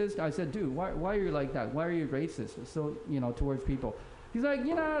racist. I said, dude, why are you like that? Why are you racist? So towards people. He's like,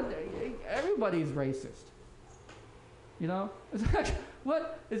 everybody's racist. It's like,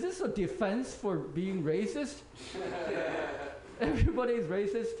 what is this a defense for being racist? Everybody's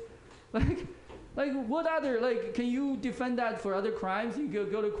racist. Like what other, can you defend that for other crimes? You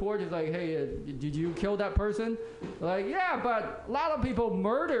go to court, it's like, hey, did you kill that person? Like, yeah, but a lot of people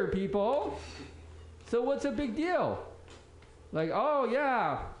murder people. So what's a big deal? Like, oh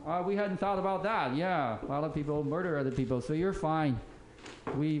yeah, we hadn't thought about that. Yeah, a lot of people murder other people, so you're fine.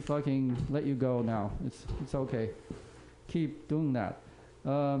 We fucking let you go now. It's okay. Keep doing that.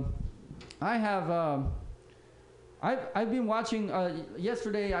 I've been watching.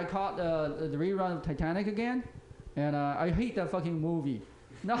 Yesterday, I caught the rerun of Titanic again, and I hate that fucking movie.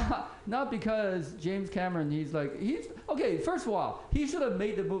 Not because James Cameron. He's okay. First of all, he should have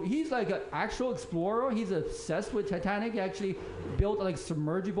made the movie. He's like an actual explorer. He's obsessed with Titanic. He actually built like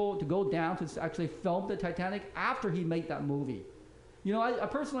submergible to go down to actually film the Titanic after he made that movie. I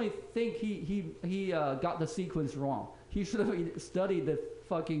personally think he got the sequence wrong. He should have studied the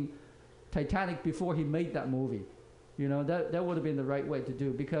fucking Titanic before he made that movie. That would have been the right way to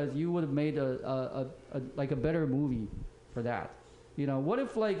do, because you would have made a better movie for that. What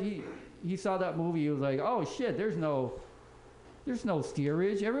if he saw that movie, he was like, oh shit, there's no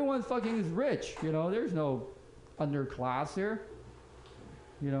steerage. Everyone fucking is rich. There's no underclass here.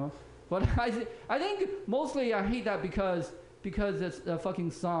 But I think mostly I hate that because it's the fucking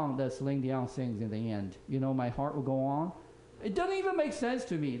song that Celine Dion sings in the end. My heart will go on. It doesn't even make sense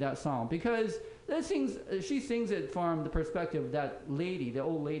to me, that song, because she sings it from the perspective of that lady, the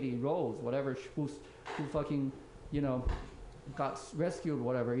old lady, Rose, whatever, who fucking, got rescued,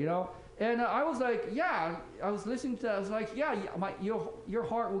 whatever, And I was like, yeah, I was listening to that. I was like, yeah, your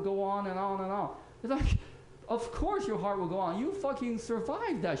heart will go on and on and on. It's like, of course your heart will go on. You fucking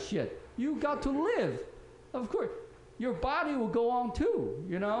survived that shit. You got to live. Of course. Your body will go on too,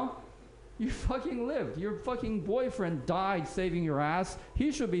 You fucking lived. Your fucking boyfriend died saving your ass.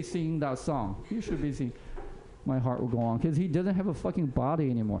 He should be singing that song. He should be singing My Heart Will Go On, because he doesn't have a fucking body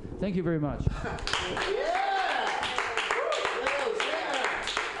anymore. Thank you very much.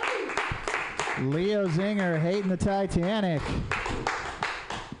 Leo Zinger hating the Titanic.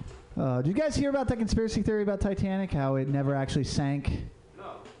 Did you guys hear about the conspiracy theory about Titanic? How it never actually sank?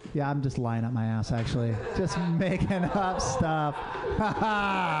 No. Yeah, I'm just lying up my ass, actually. Just making up stuff.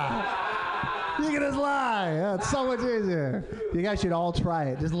 You can just lie. Yeah, it's so much easier. You guys should all try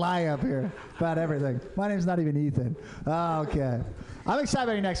it. Just lie up here about everything. My name's not even Ethan. Okay. I'm excited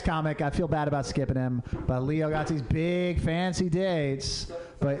about your next comic. I feel bad about skipping him, but Leo got these big fancy dates.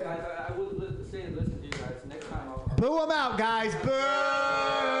 But I would stay and listen to you guys. Next time I'll... Boo him out, guys. Boo!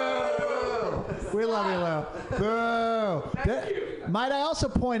 We love you, Leo. Boo! Might I also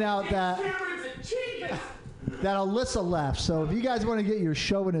point out that Alyssa left, so if you guys want to get your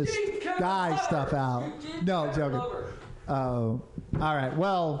chauvinist guy stuff out. No, joking. Oh, all right.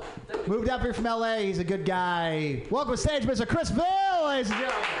 Well, moved up here from LA. He's a good guy. Welcome to stage, Mr. Chris Ville, ladies and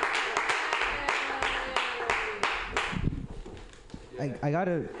gentlemen. I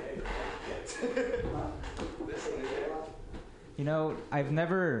gotta. I've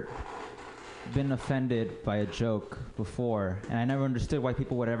never been offended by a joke before, and I never understood why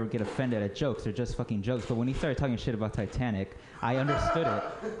people would ever get offended at jokes. They're just fucking jokes. But when he started talking shit about Titanic, I understood it.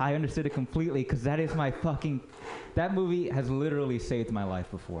 I understood it completely, because that is my fucking... That movie has literally saved my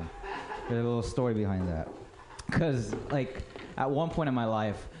life before. There's a little story behind that. Because, like, at one point in my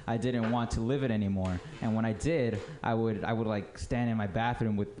life, I didn't want to live it anymore. And when I did, I would like, stand in my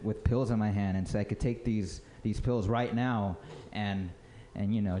bathroom with pills in my hand and say, I could take these pills right now and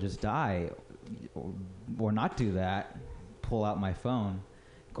you know, just die. Or not do that, pull out my phone,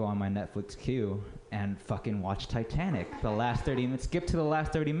 go on my Netflix queue, and fucking watch Titanic. The last 30 minutes, skip to the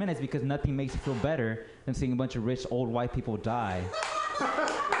last 30 minutes, because nothing makes you feel better than seeing a bunch of rich old white people die.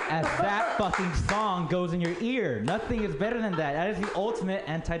 As that fucking song goes in your ear. Nothing is better than that. That is the ultimate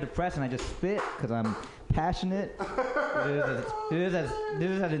antidepressant. I just spit because I'm passionate. This is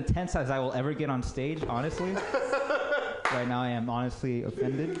as intense as I will ever get on stage, honestly. Right now I am honestly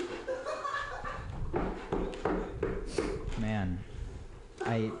offended. Man,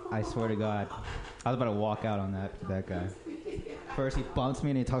 I swear to God, I was about to walk out on that guy. First he bumps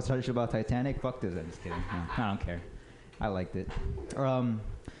me and he talks shit about Titanic. Fuck this, I'm just kidding. No, I don't care. I liked it.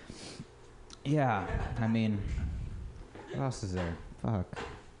 Yeah, I mean, what else is there? Fuck.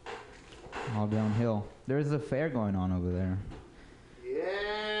 All downhill. There's a fair going on over there.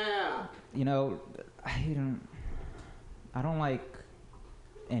 Yeah. You know, I don't like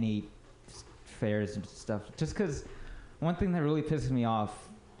any fairs and stuff. Just because one thing that really pisses me off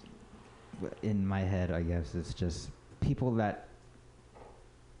in my head, I guess, is just people that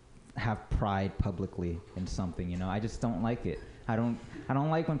have pride publicly in something. You know, I just don't like it. I don't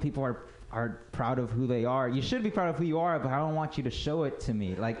like when people are proud of who they are. You should be proud of who you are, but I don't want you to show it to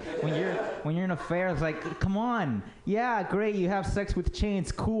me. Like when you're in a fair, it's like, come on, yeah, great, you have sex with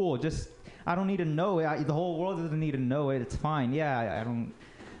chains, cool. Just I don't need to know it. The whole world doesn't need to know it. It's fine. Yeah,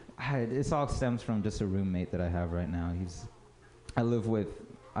 this all stems from just a roommate that I have right now. I live with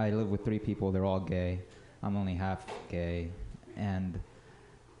 3 people. They're all gay. I'm only half gay, and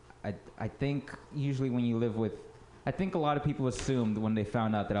I think usually when you live with, I think a lot of people assumed when they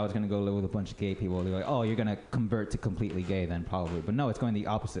found out that I was going to go live with a bunch of gay people, they're like, oh, you're going to convert to completely gay then, probably. But no, it's going the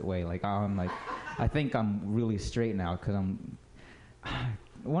opposite way. Like, I think I'm really straight now, because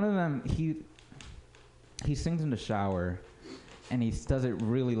one of them, he sings in the shower, and he does it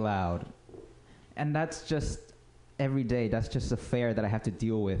really loud. And that's just every day. That's just a fare that I have to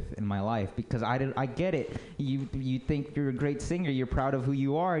deal with in my life, because I get it. You think you're a great singer. You're proud of who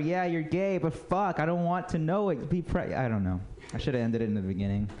you are. Yeah, you're gay, but fuck, I don't want to know it. I don't know. I should have ended it in the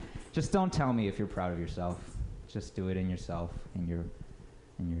beginning. Just don't tell me if you're proud of yourself. Just do it in yourself,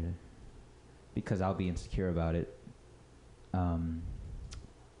 because I'll be insecure about it.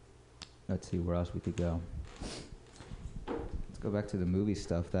 Let's see where else we could go. Let's go back to the movie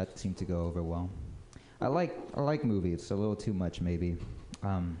stuff. That seemed to go over well. I like movies. A little too much, maybe.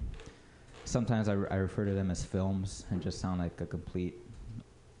 Sometimes I refer to them as films and just sound like a complete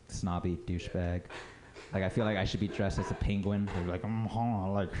snobby douchebag. Like, I feel like I should be dressed as a penguin. They're like, I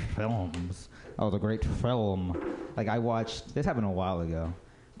like films. That was a great film. Like, I watched, this happened a while ago,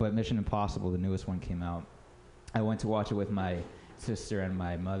 but Mission Impossible, the newest one, came out. I went to watch it with my sister and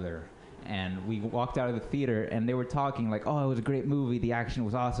my mother. And we walked out of the theater, and they were talking like, oh, it was a great movie. The action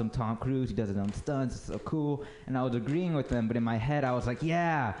was awesome. Tom Cruise, he does it on stunts. It's so cool. And I was agreeing with them, but in my head, I was like,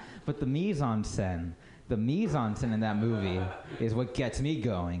 yeah, but the mise-en-scène in that movie is what gets me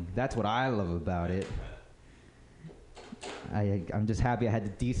going. That's what I love about it. I'm just happy I had the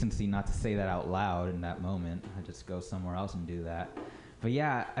decency not to say that out loud in that moment. I just go somewhere else and do that. But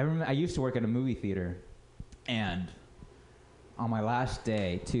yeah, I remember I used to work at a movie theater, and on my last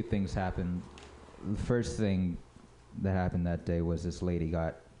day, 2 things happened. The first thing that happened that day was this lady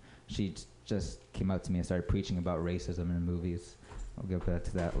she just came up to me and started preaching about racism in movies. I'll get back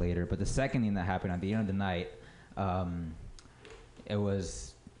to that later. But the second thing that happened at the end of the night, it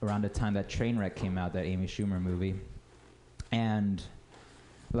was around the time that Trainwreck came out, that Amy Schumer movie. And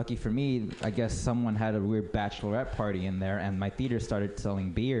lucky for me, I guess someone had a weird bachelorette party in there, and my theater started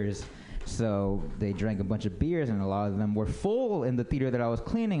selling beers. So they drank a bunch of beers, and a lot of them were full in the theater that I was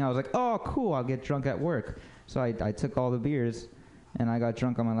cleaning. I was like, oh, cool, I'll get drunk at work. So I took all the beers, and I got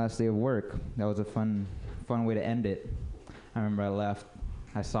drunk on my last day of work. That was a fun way to end it. I remember I left.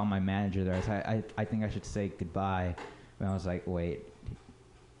 I saw my manager there. I think I should say goodbye. And I was like, wait,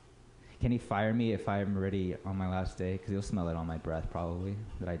 can he fire me if I'm already on my last day? Because he'll smell it on my breath, probably,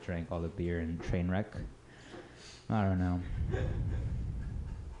 that I drank all the beer in Trainwreck. I don't know.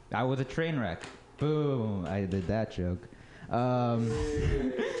 I was a train wreck. Boom. I did that joke. I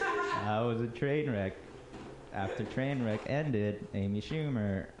was a train wreck. After Trainwreck ended, Amy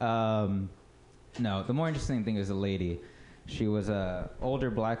Schumer. No, the more interesting thing is the lady. She was a older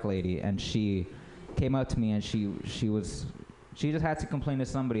black lady, and she came up to me, and she just had to complain to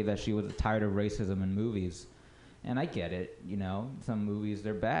somebody that she was tired of racism in movies. And I get it, you know. Some movies,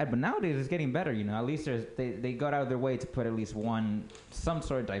 they're bad, but nowadays it's getting better, you know. At least they got out of their way to put at least some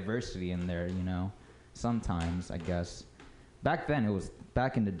sort of diversity in there, you know. Sometimes, I guess. Back then, it was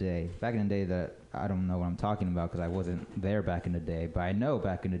back in the day that I don't know what I'm talking about because I wasn't there back in the day, but I know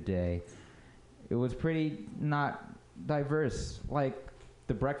back in the day, it was pretty not diverse. Like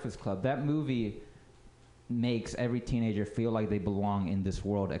The Breakfast Club, that movie makes every teenager feel like they belong in this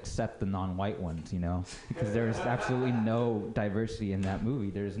world except the non-white ones, you know, because there's absolutely no diversity in that movie.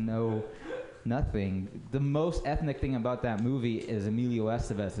 There's nothing. The most ethnic thing about that movie is Emilio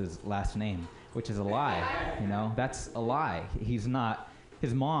Estevez's last name, which is a lie, you know. That's a lie. He's not.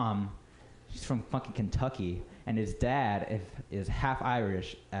 His mom, she's from fucking Kentucky, and his dad is half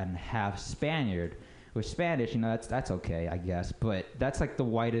Irish and half Spaniard. With Spanish, you know, that's okay, I guess. But that's like the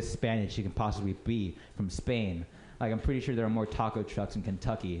whitest Spanish you can possibly be from Spain. Like, I'm pretty sure there are more taco trucks in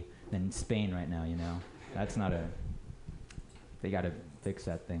Kentucky than in Spain right now, you know. That's not a... They gotta fix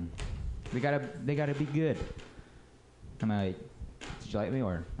that thing. They gotta be good. Did you like me,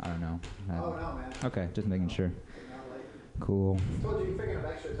 or I don't know? Oh, no, man. Okay, just making sure. Cool. I told you you're picking up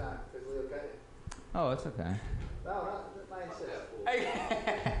extra time. Is Leo okay? Oh, it's okay. No, I insist.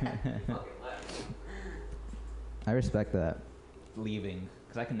 I respect that. Leaving,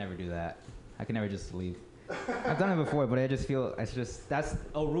 because I can never do that. I can never just leave. I've done it before, but I just feel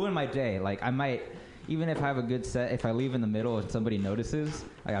it'll ruin my day. Like, I might, even if I have a good set, if I leave in the middle and somebody notices,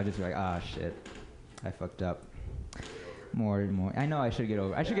 I'll just be like, ah, shit, I fucked up. More. I know I should get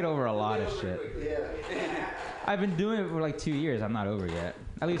over. I should get over a lot of shit. Yeah. I've been doing it for like 2 years. I'm not over yet.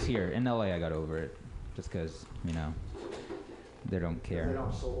 At least here in LA, I got over it, just because, you know. They don't care. They don't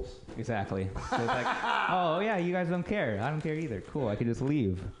have souls. Exactly. So it's like, oh yeah, you guys don't care. I don't care either. Cool. I could just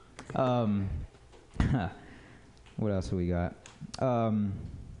leave. What else do we got?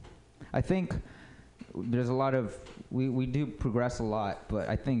 I think there's a lot of we do progress a lot, but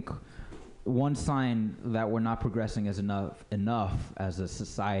I think one sign that we're not progressing as enough as a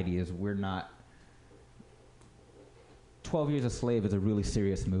society is we're not. 12 Years a Slave is a really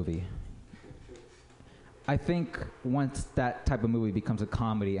serious movie. I think once that type of movie becomes a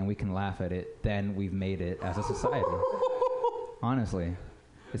comedy and we can laugh at it, then we've made it as a society. Honestly.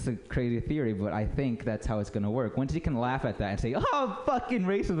 It's a crazy theory, but I think that's how it's going to work. Once you can laugh at that and say, oh, fucking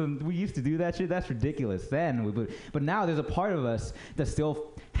racism, we used to do that shit, that's ridiculous. But now there's a part of us that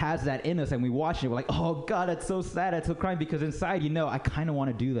still has that in us, and we watch it, we're like, oh, God, that's so sad, that's so crying, because inside, you know, I kind of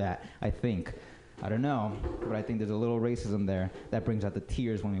want to do that, I think. I don't know, but I think there's a little racism there that brings out the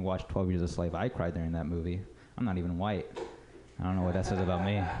tears when we watch 12 Years a Slave. I cried during that movie. I'm not even white. I don't know what that says about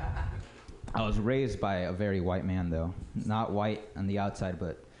me. I was raised by a very white man, though. Not white on the outside,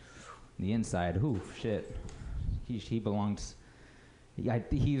 but the inside. Ooh, shit. He belongs...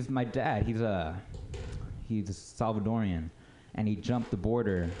 He's my dad. He's Salvadorian, and he jumped the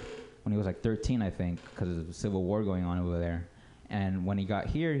border when he was like 13, I think, because of the civil war going on over there. And when he got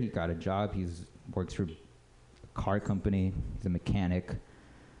here, he got a job. Works for a car company. He's a mechanic.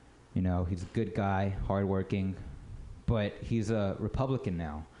 You know, he's a good guy, hardworking. But he's a Republican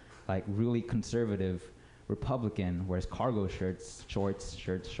now, like really conservative Republican, wears cargo shorts,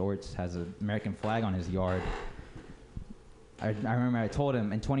 has an American flag on his yard. I remember I told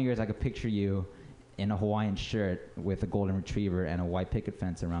him, in 20 years I could picture you in a Hawaiian shirt with a golden retriever and a white picket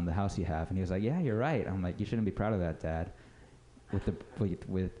fence around the house you have. And he was like, yeah, you're right. I'm like, you shouldn't be proud of that, Dad.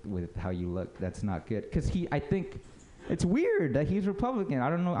 With how you look, that's not good. Because I think it's weird that he's Republican. I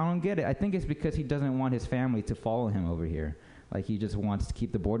don't get it. I think it's because he doesn't want his family to follow him over here. Like, he just wants to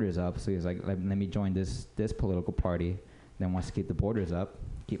keep the borders up. So he's like, let me join this political party. Then wants to keep the borders up,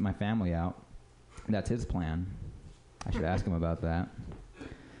 keep my family out. That's his plan. I should ask him about that.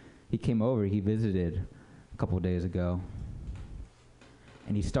 He came over. He visited a couple of days ago,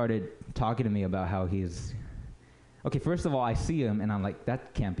 and he started talking to me about how he's. Okay, first of all, I see him, and I'm like,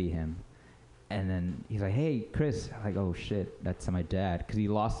 that can't be him. And then he's like, hey, Chris. I'm like, oh, shit, that's my dad. Because he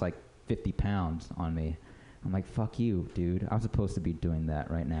lost, like, 50 pounds on me. I'm like, fuck you, dude. I'm supposed to be doing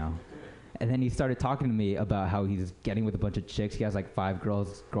that right now. And then he started talking to me about how he's getting with a bunch of chicks. He has, like, 5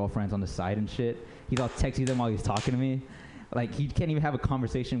 girlfriends on the side and shit. He's all texting them while he's talking to me. Like, he can't even have a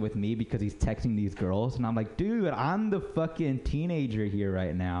conversation with me because he's texting these girls. And I'm like, dude, I'm the fucking teenager here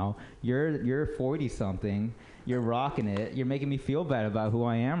right now. You're 40-something. You're rocking it. You're making me feel bad about who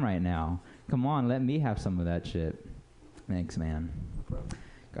I am right now. Come on, let me have some of that shit. Thanks, man.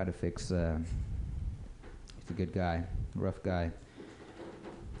 Gotta fix... he's a good guy. Rough guy.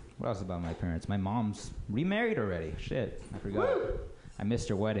 What else about my parents? My mom's remarried already. Shit, I forgot. I missed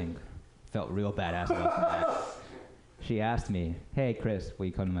her wedding. Felt real badass about that. She asked me, "Hey, Chris, will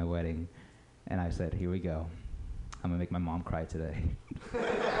you come to my wedding?" And I said, "Here we go. I'm gonna make my mom cry today."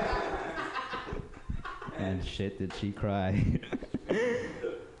 And shit, did she cry.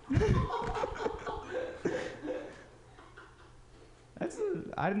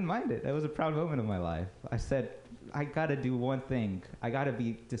 I didn't mind it. That was a proud moment of my life. I said, I gotta do one thing. I gotta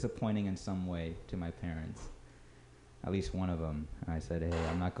be disappointing in some way to my parents. At least one of them. And I said, "Hey,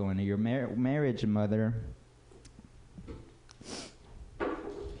 I'm not going to your marriage, mother."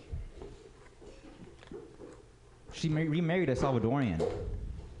 She remarried a Salvadorian.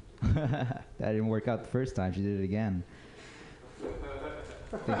 That didn't work out the first time. She did it again.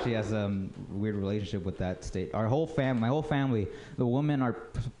 I think she has a weird relationship with that state. My whole family, the women are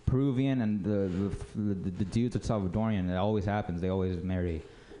Peruvian and the dudes are Salvadorian. It always happens. They always marry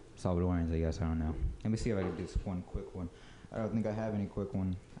Salvadorians, I guess. I don't know. Let me see if I can do this one quick one. I don't think I have any quick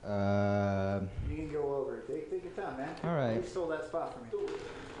one. You can go over. Take your time, man. All right. You stole that spot from me.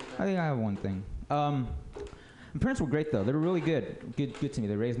 I think I have one thing. My parents were great though. They were really good to me.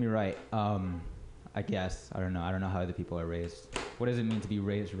 They raised me right. I guess I don't know how other people are raised. What does it mean to be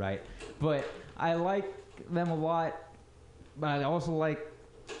raised right? But I like them a lot. But I also like.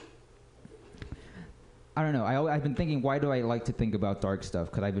 I don't know. I've been thinking, why do I like to think about dark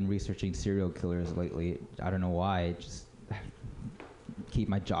stuff? Because I've been researching serial killers lately. I don't know why. Just keep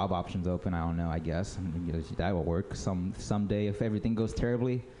my job options open. I don't know. I guess that will work someday if everything goes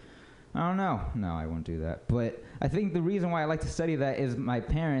terribly. I don't know. No, I won't do that. But I think the reason why I like to study that is my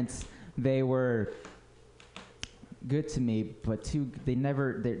parents. They were good to me, but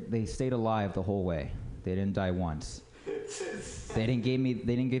they stayed alive the whole way. They didn't die once. They didn't give me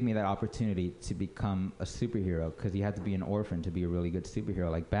that opportunity to become a superhero, because you had to be an orphan to be a really good superhero,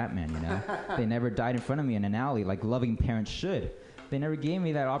 like Batman, you know? They never died in front of me in an alley like loving parents should. They never gave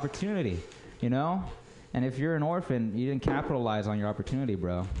me that opportunity, you know? And if you're an orphan, you didn't capitalize on your opportunity,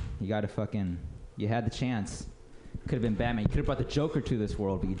 bro. You had the chance. Could have been Batman. You could have brought the Joker to this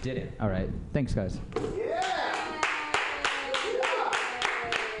world, but you didn't. All right. Thanks, guys.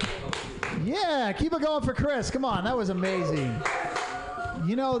 Yeah, keep it going for Chris. Come on, that was amazing.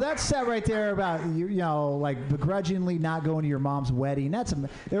 You know, that set right there about, like begrudgingly not going to your mom's wedding. It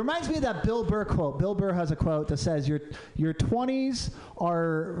reminds me of that Bill Burr quote. Bill Burr has a quote that says, your 20s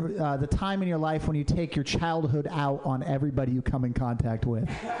are the time in your life when you take your childhood out on everybody you come in contact with.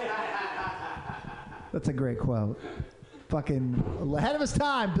 That's a great quote. Fucking ahead of his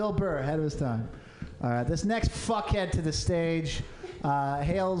time, Bill Burr, ahead of his time. All right, this next fuckhead to the stage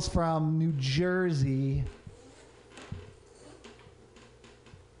hails from New Jersey.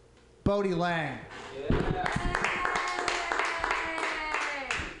 Bodie Lang. Yeah. What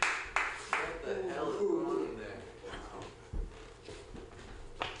the hell is going on there?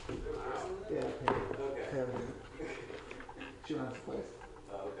 Yeah, okay. She wants to play.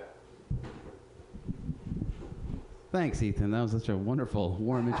 Oh, okay. Thanks, Ethan. That was such a wonderful,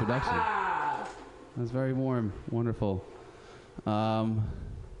 warm introduction. That was very warm, wonderful. What's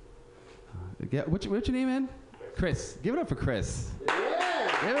your name, man? Chris. Give it up for Chris. Yeah.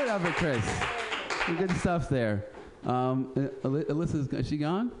 Give it up for Chris. Some good stuff there. Is she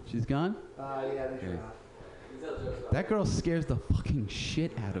gone? She's gone? Yeah, she's gone. That girl scares the fucking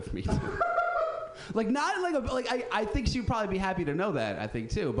shit out of me. I think she'd probably be happy to know that. I think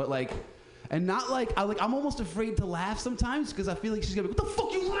too, but and not I'm almost afraid to laugh sometimes because I feel like she's gonna be, "What the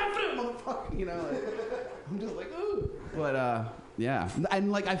fuck you laughing at, motherfucker?" You know, I'm just like, ooh. But yeah,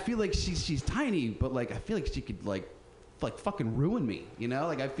 and I feel like she's tiny, but I feel like she could fucking ruin me. You know,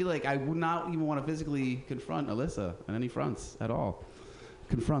 I feel like I would not even want to physically confront Alyssa on any fronts at all.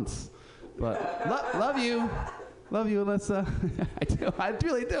 Confronts, but love you, Alyssa. I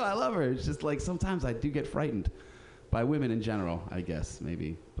really do. I love her. It's just sometimes I do get frightened by women in general, I guess,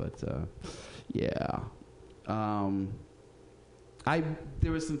 maybe. But, yeah.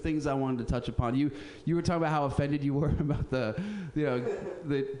 There were some things I wanted to touch upon. You were talking about how offended you were about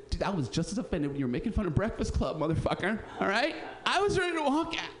dude, I was just as offended when you were making fun of Breakfast Club, motherfucker. All right? I was ready to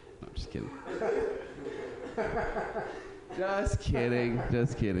walk out. No, I'm just kidding.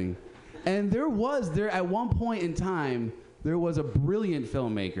 Just kidding. And there at one point in time, there was a brilliant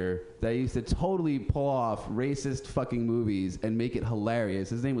filmmaker that used to totally pull off racist fucking movies and make it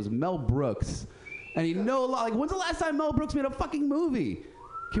hilarious. His name was Mel Brooks. And you know a lot. When's the last time Mel Brooks made a fucking movie?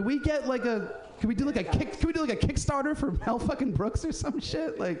 Can we get can we do a Kickstarter for Mel fucking Brooks or some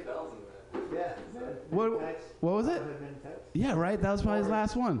shit? Yeah. What was it? Yeah, right. That was probably his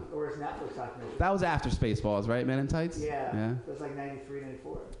last one. Or his Netflix documentary. That was after Spaceballs, right? Men in Tights. Yeah. Yeah. It was like 93,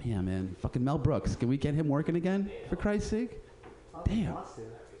 94. Yeah, man. Fucking Mel Brooks. Can we get him working again? For Christ's sake. Damn.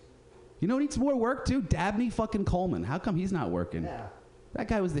 You know who needs more work too? Dabney fucking Coleman. How come he's not working? Yeah. That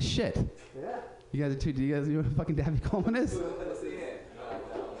guy was the shit. Yeah. You guys do you guys know who fucking Dabney Coleman is?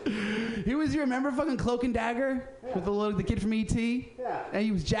 He was, you remember fucking Cloak and Dagger? Yeah. With the kid from E.T.? Yeah. And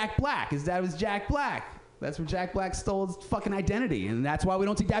he was Jack Black. His dad was Jack Black. That's where Jack Black stole his fucking identity. And that's why we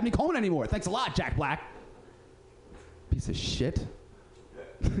don't see Dabney Coleman anymore. Thanks a lot, Jack Black. Piece of shit.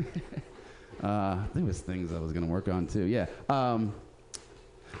 There was things I was going to work on too. Yeah.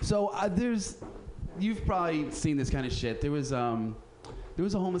 You've probably seen this kind of shit. There was a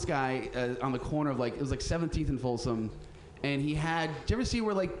homeless guy on the corner of it was like 17th and Folsom. And he had, do you ever see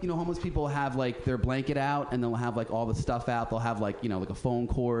where homeless people have their blanket out and they'll have all the stuff out? They'll have like a phone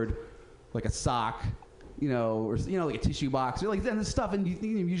cord, like a sock, or like a tissue box, or and this stuff. And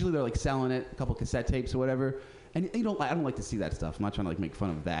usually they're selling it, a couple cassette tapes or whatever. And I don't like to see that stuff. I'm not trying to make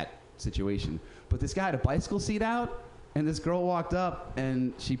fun of that situation. But this guy had a bicycle seat out, and this girl walked up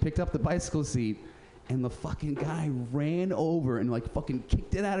and she picked up the bicycle seat. And the fucking guy ran over and fucking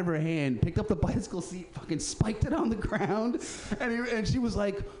kicked it out of her hand, picked up the bicycle seat, fucking spiked it on the ground, and she was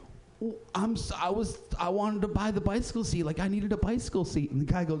like, I wanted to buy the bicycle seat, I needed a bicycle seat, and the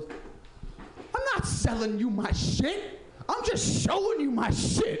guy goes, I'm not selling you my shit, I'm just showing you my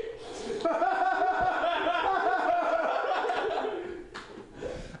shit.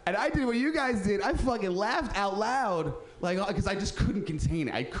 And I did what you guys did. I fucking laughed out loud, because I just couldn't contain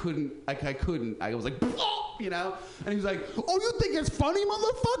it. I couldn't. I was like, and he was like, oh, you think it's funny,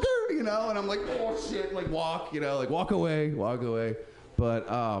 motherfucker? And I'm like, oh shit, walk away. But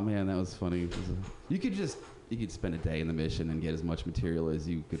oh man, that was funny. You could spend a day in the Mission and get as much material as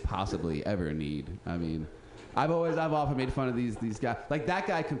you could possibly ever need. I mean, I've often made fun of these guys. That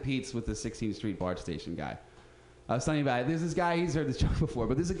guy competes with the 16th Street BART station guy. I was telling you about it. There's this guy, he's heard this joke before,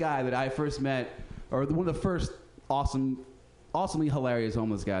 but this is a guy that I first met, or one of the first awesomely hilarious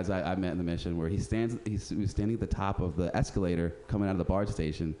homeless guys I met in the Mission, where he was standing at the top of the escalator coming out of the BART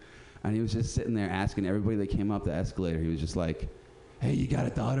station, and he was just sitting there asking everybody that came up the escalator, he was just like, hey, you got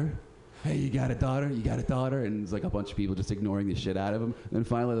a daughter? Hey, you got a daughter? You got a daughter? And it's a bunch of people just ignoring the shit out of him. And then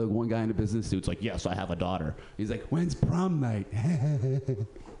finally, one guy in a business suit's like, yes, I have a daughter. He's like, when's prom night?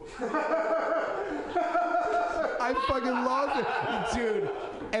 I fucking loved it, dude.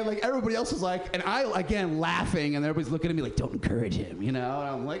 And everybody else was and I again laughing, and everybody's looking at me don't encourage him, And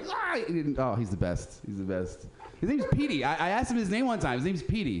I'm like, oh, he's the best. He's the best. His name's Petey. I asked him his name one time. His name's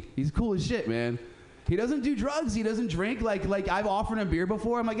Petey. He's cool as shit, man. He doesn't do drugs. He doesn't drink. I've offered him beer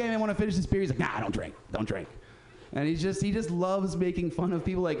before. I'm like, hey, man, want to finish this beer? He's like, nah, don't drink. And he just loves making fun of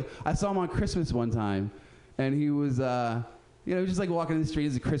people. I saw him on Christmas one time, and he was. He was just walking in the street. It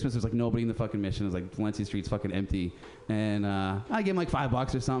was Christmas. There's nobody in the fucking Mission. It was Valencia Street's fucking empty. And I gave him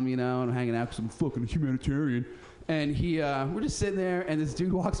 $5 or something, and I'm hanging out because I'm fucking humanitarian. And we're just sitting there, and this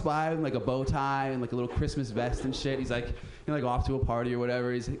dude walks by with a bow tie and a little Christmas vest and shit. He's off to a party or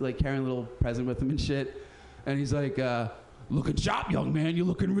whatever. He's carrying a little present with him and shit. And he's like, looking sharp, young man. You're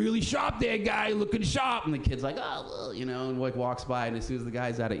looking really sharp there, guy. You're looking sharp. And the kid's like, oh, well, and walks by. And as soon as the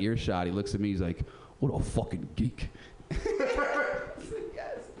guy's out of earshot, he looks at me. He's like, what a fucking geek.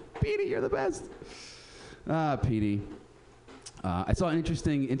 Yes, Petey, you're the best. Petey. I saw an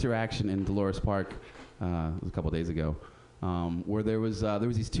interesting interaction in Dolores Park a couple days ago, where there was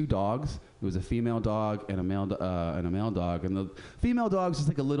these two dogs. There was a female dog and a male dog, and the female dog was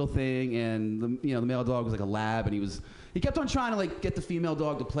just a little thing, and the male dog was a lab, and he kept on trying to get the female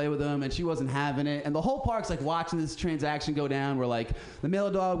dog to play with him, and she wasn't having it, and the whole park's watching this transaction go down, where the male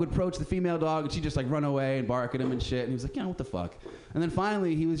dog would approach the female dog, and she'd just run away and bark at him and shit, and he was like, what the fuck? And then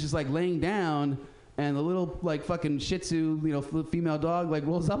finally he was just laying down, and the little fucking Shih Tzu, female dog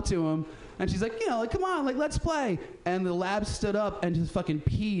rolls up to him, and she's like, come on, let's play. And the lab stood up and just fucking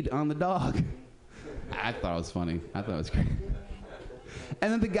peed on the dog. I thought it was funny. I thought it was great.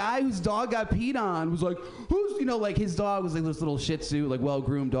 And then the guy whose dog got peed on was like, who's, his dog was this little Shih Tzu,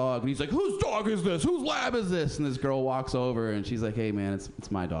 well-groomed dog. And he's like, whose dog is this? Whose lab is this? And this girl walks over, and she's like, hey, man, it's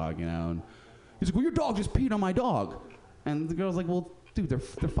my dog, And he's like, well, your dog just peed on my dog. And the girl's like, well, dude, they're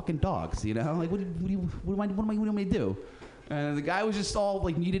fucking dogs, What do you want me to do? And the guy was just all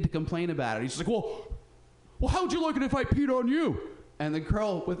needed to complain about it. He's just like, well, how would you like it if I peed on you? And the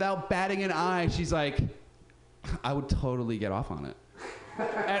girl, without batting an eye, she's like, I would totally get off on it.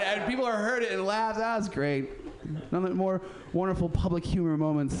 and people are heard it and laughed. That was great. None more wonderful public humor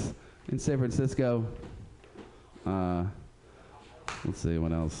moments in San Francisco. Let's see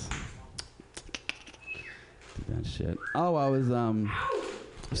what else. That shit. Oh, I was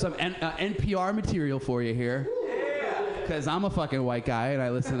some NPR material for you here. Because I'm a fucking white guy and I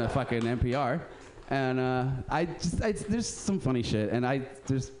listen to fucking NPR. And there's some funny shit. And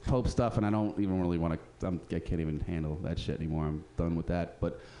there's Pope stuff and I don't even really want to, I can't even handle that shit anymore. I'm done with that.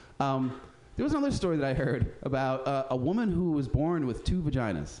 But there was another story that I heard about a woman who was born with 2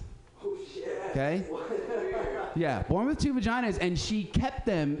 vaginas. Oh, shit. Okay? Yeah, born with 2 vaginas, and she kept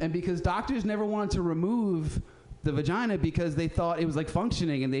them, and because doctors never wanted to remove the vagina because they thought it was like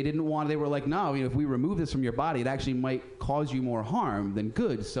functioning, and they were like, no, if we remove this from your body, it actually might cause you more harm than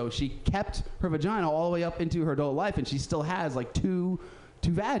good. So she kept her vagina all the way up into her adult life, and she still has like two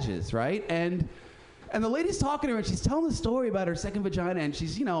vages, right? And the lady's talking to her, and she's telling the story about her second vagina, and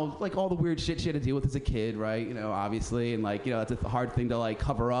she's, like all the weird shit she had to deal with as a kid, right? Obviously, and like, that's a hard thing to like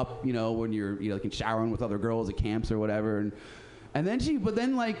cover up, when you're, like showering with other girls at camps or whatever. And then she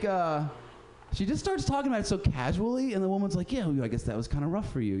just starts talking about it so casually, and the woman's like, yeah, I guess that was kind of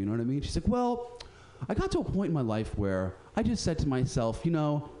rough for you, you know what I mean? She's like, well, I got to a point in my life where I just said to myself,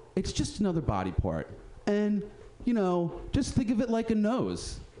 it's just another body part. And, just think of it like a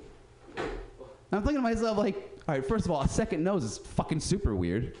nose. And I'm thinking to myself, like, all right, first of all, a second nose is fucking super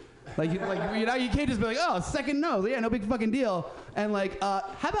weird. You can't just be like, oh, a second nose. Yeah, no big fucking deal. And how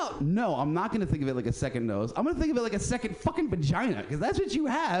about, no, I'm not going to think of it like a second nose. I'm going to think of it like a second fucking vagina, because that's what you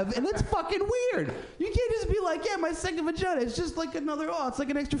have, and that's fucking weird. You can't just be like, yeah, my second vagina. It's just like another, it's like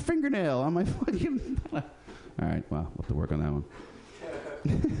an extra fingernail on my fucking... All right, well, we'll have to work on that one.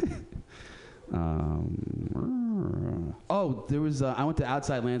 There was I went to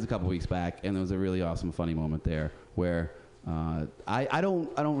Outside Lands a couple weeks back, and there was a really awesome, funny moment there where I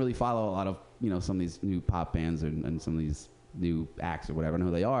don't really follow a lot of some of these new pop bands and some of these new acts or whatever. I don't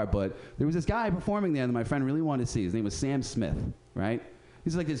know who they are, but there was this guy performing there that my friend really wanted to see. His name was Sam Smith, right?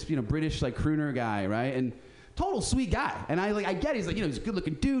 He's like this British like crooner guy, right? And total sweet guy. And I get it. He's like he's a good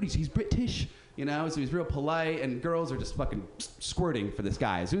looking dude. He's British. So he's real polite, and girls are just fucking squirting for this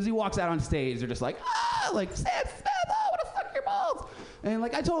guy. As soon as he walks out on stage, they're just like, like, Sam Smith, what the fuck your balls? And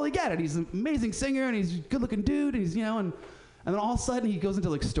I totally get it. He's an amazing singer, and he's a good-looking dude, and he's, and then all of a sudden he goes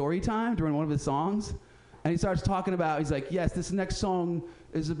into story time during one of his songs, and he starts talking about, he's like, yes, this next song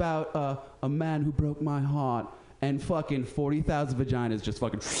is about a man who broke my heart, and fucking 40,000 vaginas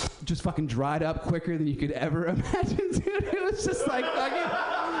just fucking dried up quicker than you could ever imagine, dude. It was just like fucking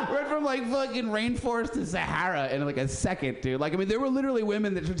went from fucking rainforest to Sahara in a second, dude. There were literally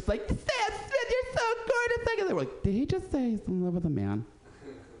women that were just like, Sam Smith, you're so gorgeous. And they were like, did he just say he's in love with a man?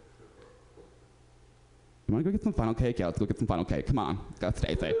 You want to go get some funnel cake? Yeah, let's go get some funnel cake. Come on, gotta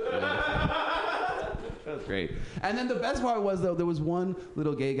stay safe. That was great. And then the best part was, though, there was one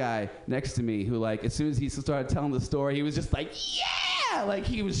little gay guy next to me who, as soon as he started telling the story, he was just like, yeah!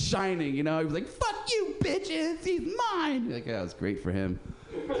 He was shining, He was like, fuck you, bitches! He's mine! Yeah, that was great for him.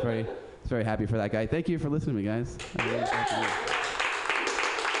 I was very happy for that guy. Thank you for listening to me, guys. Oh,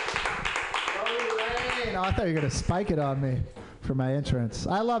 I thought you were going to spike it on me for my entrance.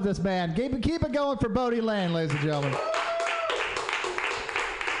 I love this band. Keep it going for Bodie Lane, ladies and gentlemen.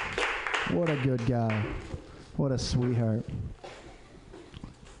 What a good guy. What a sweetheart.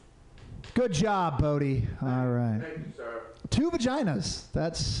 Good job, Bodie. All right. Thank you, sir. 2 vaginas.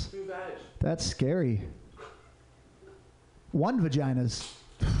 That's scary. 1 vaginas.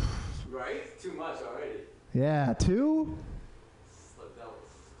 Right? Too much already. Yeah, 2? Slipped out.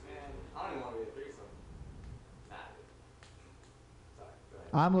 Man, I don't even want to be a threesome. Nah.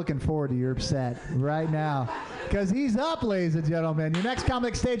 Sorry, I'm looking forward to your set right now. Because he's up, ladies and gentlemen. Your next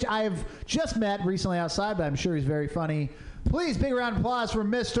comic stage I have just met recently outside, but I'm sure he's very funny. Please, big round of applause for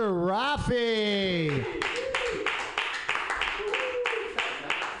Mr. Rafi.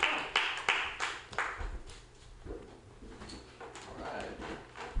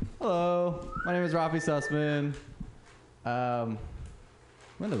 Hello, my name is Rafi Sussman. We're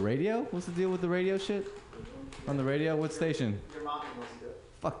on the radio? What's the deal with the radio shit? On the radio? What station? Your mom can listen to it.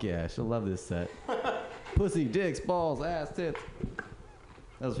 Fuck yeah, she'll love this set. Pussy, dicks, balls, ass, tits.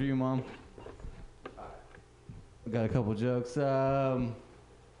 That was for you, Mom. We got a couple jokes for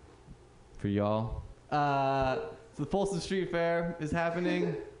y'all. So the Folsom Street Fair is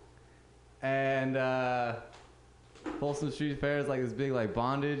happening, and Folsom Street Fair is this big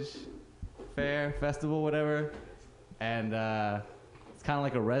bondage fair, festival, whatever, and it's kind of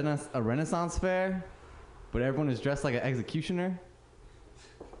like a Renaissance fair, but everyone is dressed like an executioner.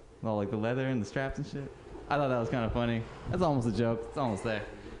 All the leather and the straps and shit. I thought that was kind of funny. That's almost a joke. It's almost there.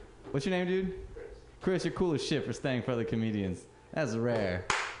 What's your name, dude? Chris, you're cool as shit for staying for other comedians. That's rare.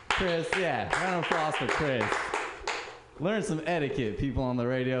 Chris, yeah. Round of applause for Chris. Learn some etiquette, people on the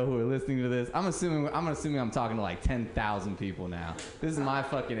radio who are listening to this. I'm assuming I'm talking to like 10,000 people now. This is my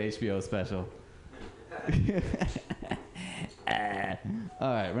fucking HBO special. All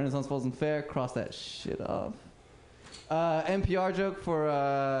right, Renaissance Folsom Fair. Cross that shit off. NPR joke for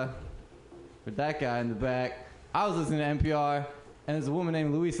that guy in the back. I was listening to NPR, and there's a woman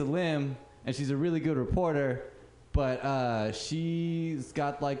named Louisa Lim, and she's a really good reporter, but she's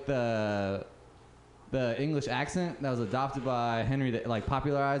got like the English accent that was adopted by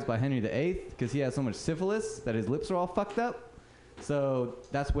popularized by Henry VIII, because he had so much syphilis that his lips are all fucked up. So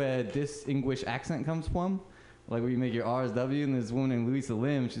that's where this English accent comes from, like where you make your R's W. And this woman named Louisa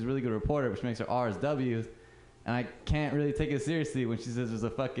Lim, she's a really good reporter, but she makes her R's W's, and I can't really take it seriously when she says there's a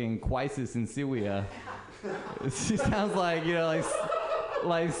fucking crisis in Syria. She sounds like, you know,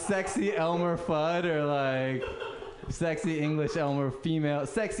 like sexy Elmer Fudd, or like sexy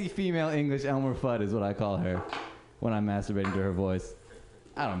female English Elmer Fudd is what I call her when I'm masturbating to her voice.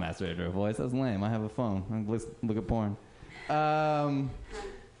 I don't masturbate to her voice. That's lame. I have a phone. I look at porn.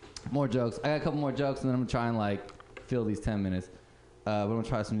 More jokes. I got a couple more jokes, and then I'm gonna try and like fill these 10 minutes. But I'm gonna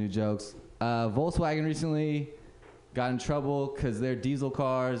try some new jokes. Volkswagen recently got in trouble because their diesel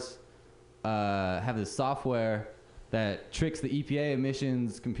cars have this software that tricks the EPA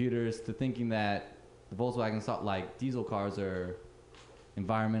emissions computers to thinking that the Volkswagen diesel cars are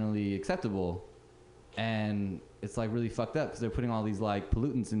environmentally acceptable, and it's like really fucked up because they're putting all these like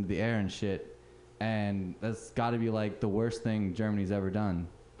pollutants into the air and shit, and that's got to be like the worst thing Germany's ever done.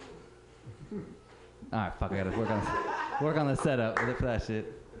 All right, fuck, I gotta work on the setup for that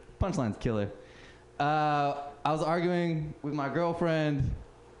shit. Punchline's killer. I was arguing with my girlfriend,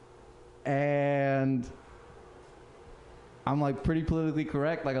 and I'm like pretty politically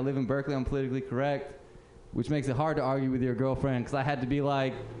correct. Like I live in Berkeley, I'm politically correct, which makes it hard to argue with your girlfriend because I had to be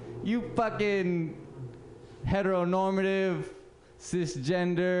like, you fucking heteronormative,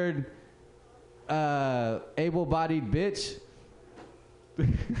 cisgendered, able-bodied bitch.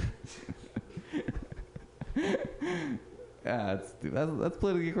 Yeah, that's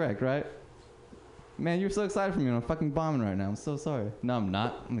politically correct, right? Man, you're so excited for me. I'm fucking bombing right now. I'm so sorry. No, I'm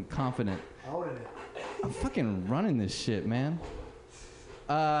not. I'm confident. Owning it. I'm fucking running this shit, man.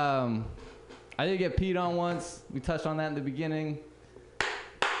 I did get peed on once. We touched on that in the beginning.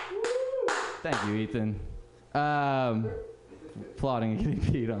 Thank you, Ethan. Applauding and getting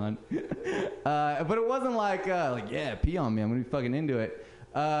peed on. But it wasn't like, yeah, pee on me. I'm gonna be fucking into it.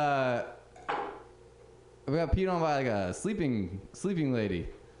 We got peed on by like a sleeping lady.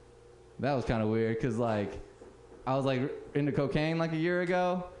 That was kind of weird because like I was like into cocaine like a year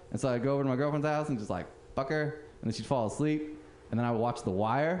ago, and so I'd go over to my girlfriend's house and just like fuck her, and then she'd fall asleep, and then I would watch The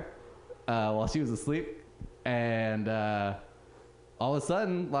Wire while she was asleep, and all of a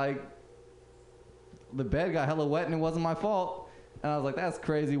sudden like the bed got hella wet and it wasn't my fault, and I was like, that's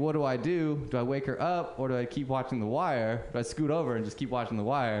crazy. What do I do? Do I wake her up or do I keep watching The Wire? Do I scoot over and just keep watching The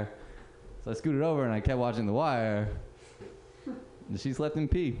Wire? So I scooted over and I kept watching The Wire. And she slept in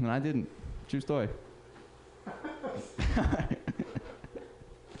pee, and I didn't. True story.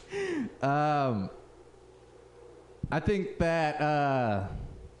 I think that I'm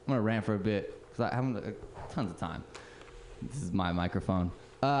gonna rant for a bit because I haven't tons of time. This is my microphone.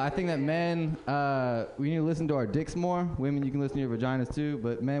 I think that men, we need to listen to our dicks more. Women, you can listen to your vaginas too,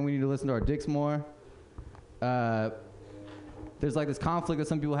 but men, we need to listen to our dicks more. There's like this conflict that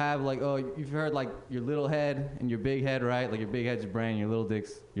some people have, like, oh, you've heard like your little head and your big head, right? Like your big head's your brain, your little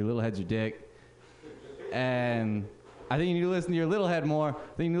head's your dick. And I think you need to listen to your little head more. I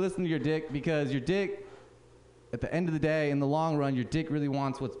think you need to listen to your dick because your dick, at the end of the day, in the long run, your dick really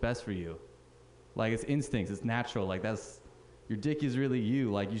wants what's best for you. Like it's instincts, it's natural. Like your dick is really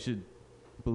you. Like you should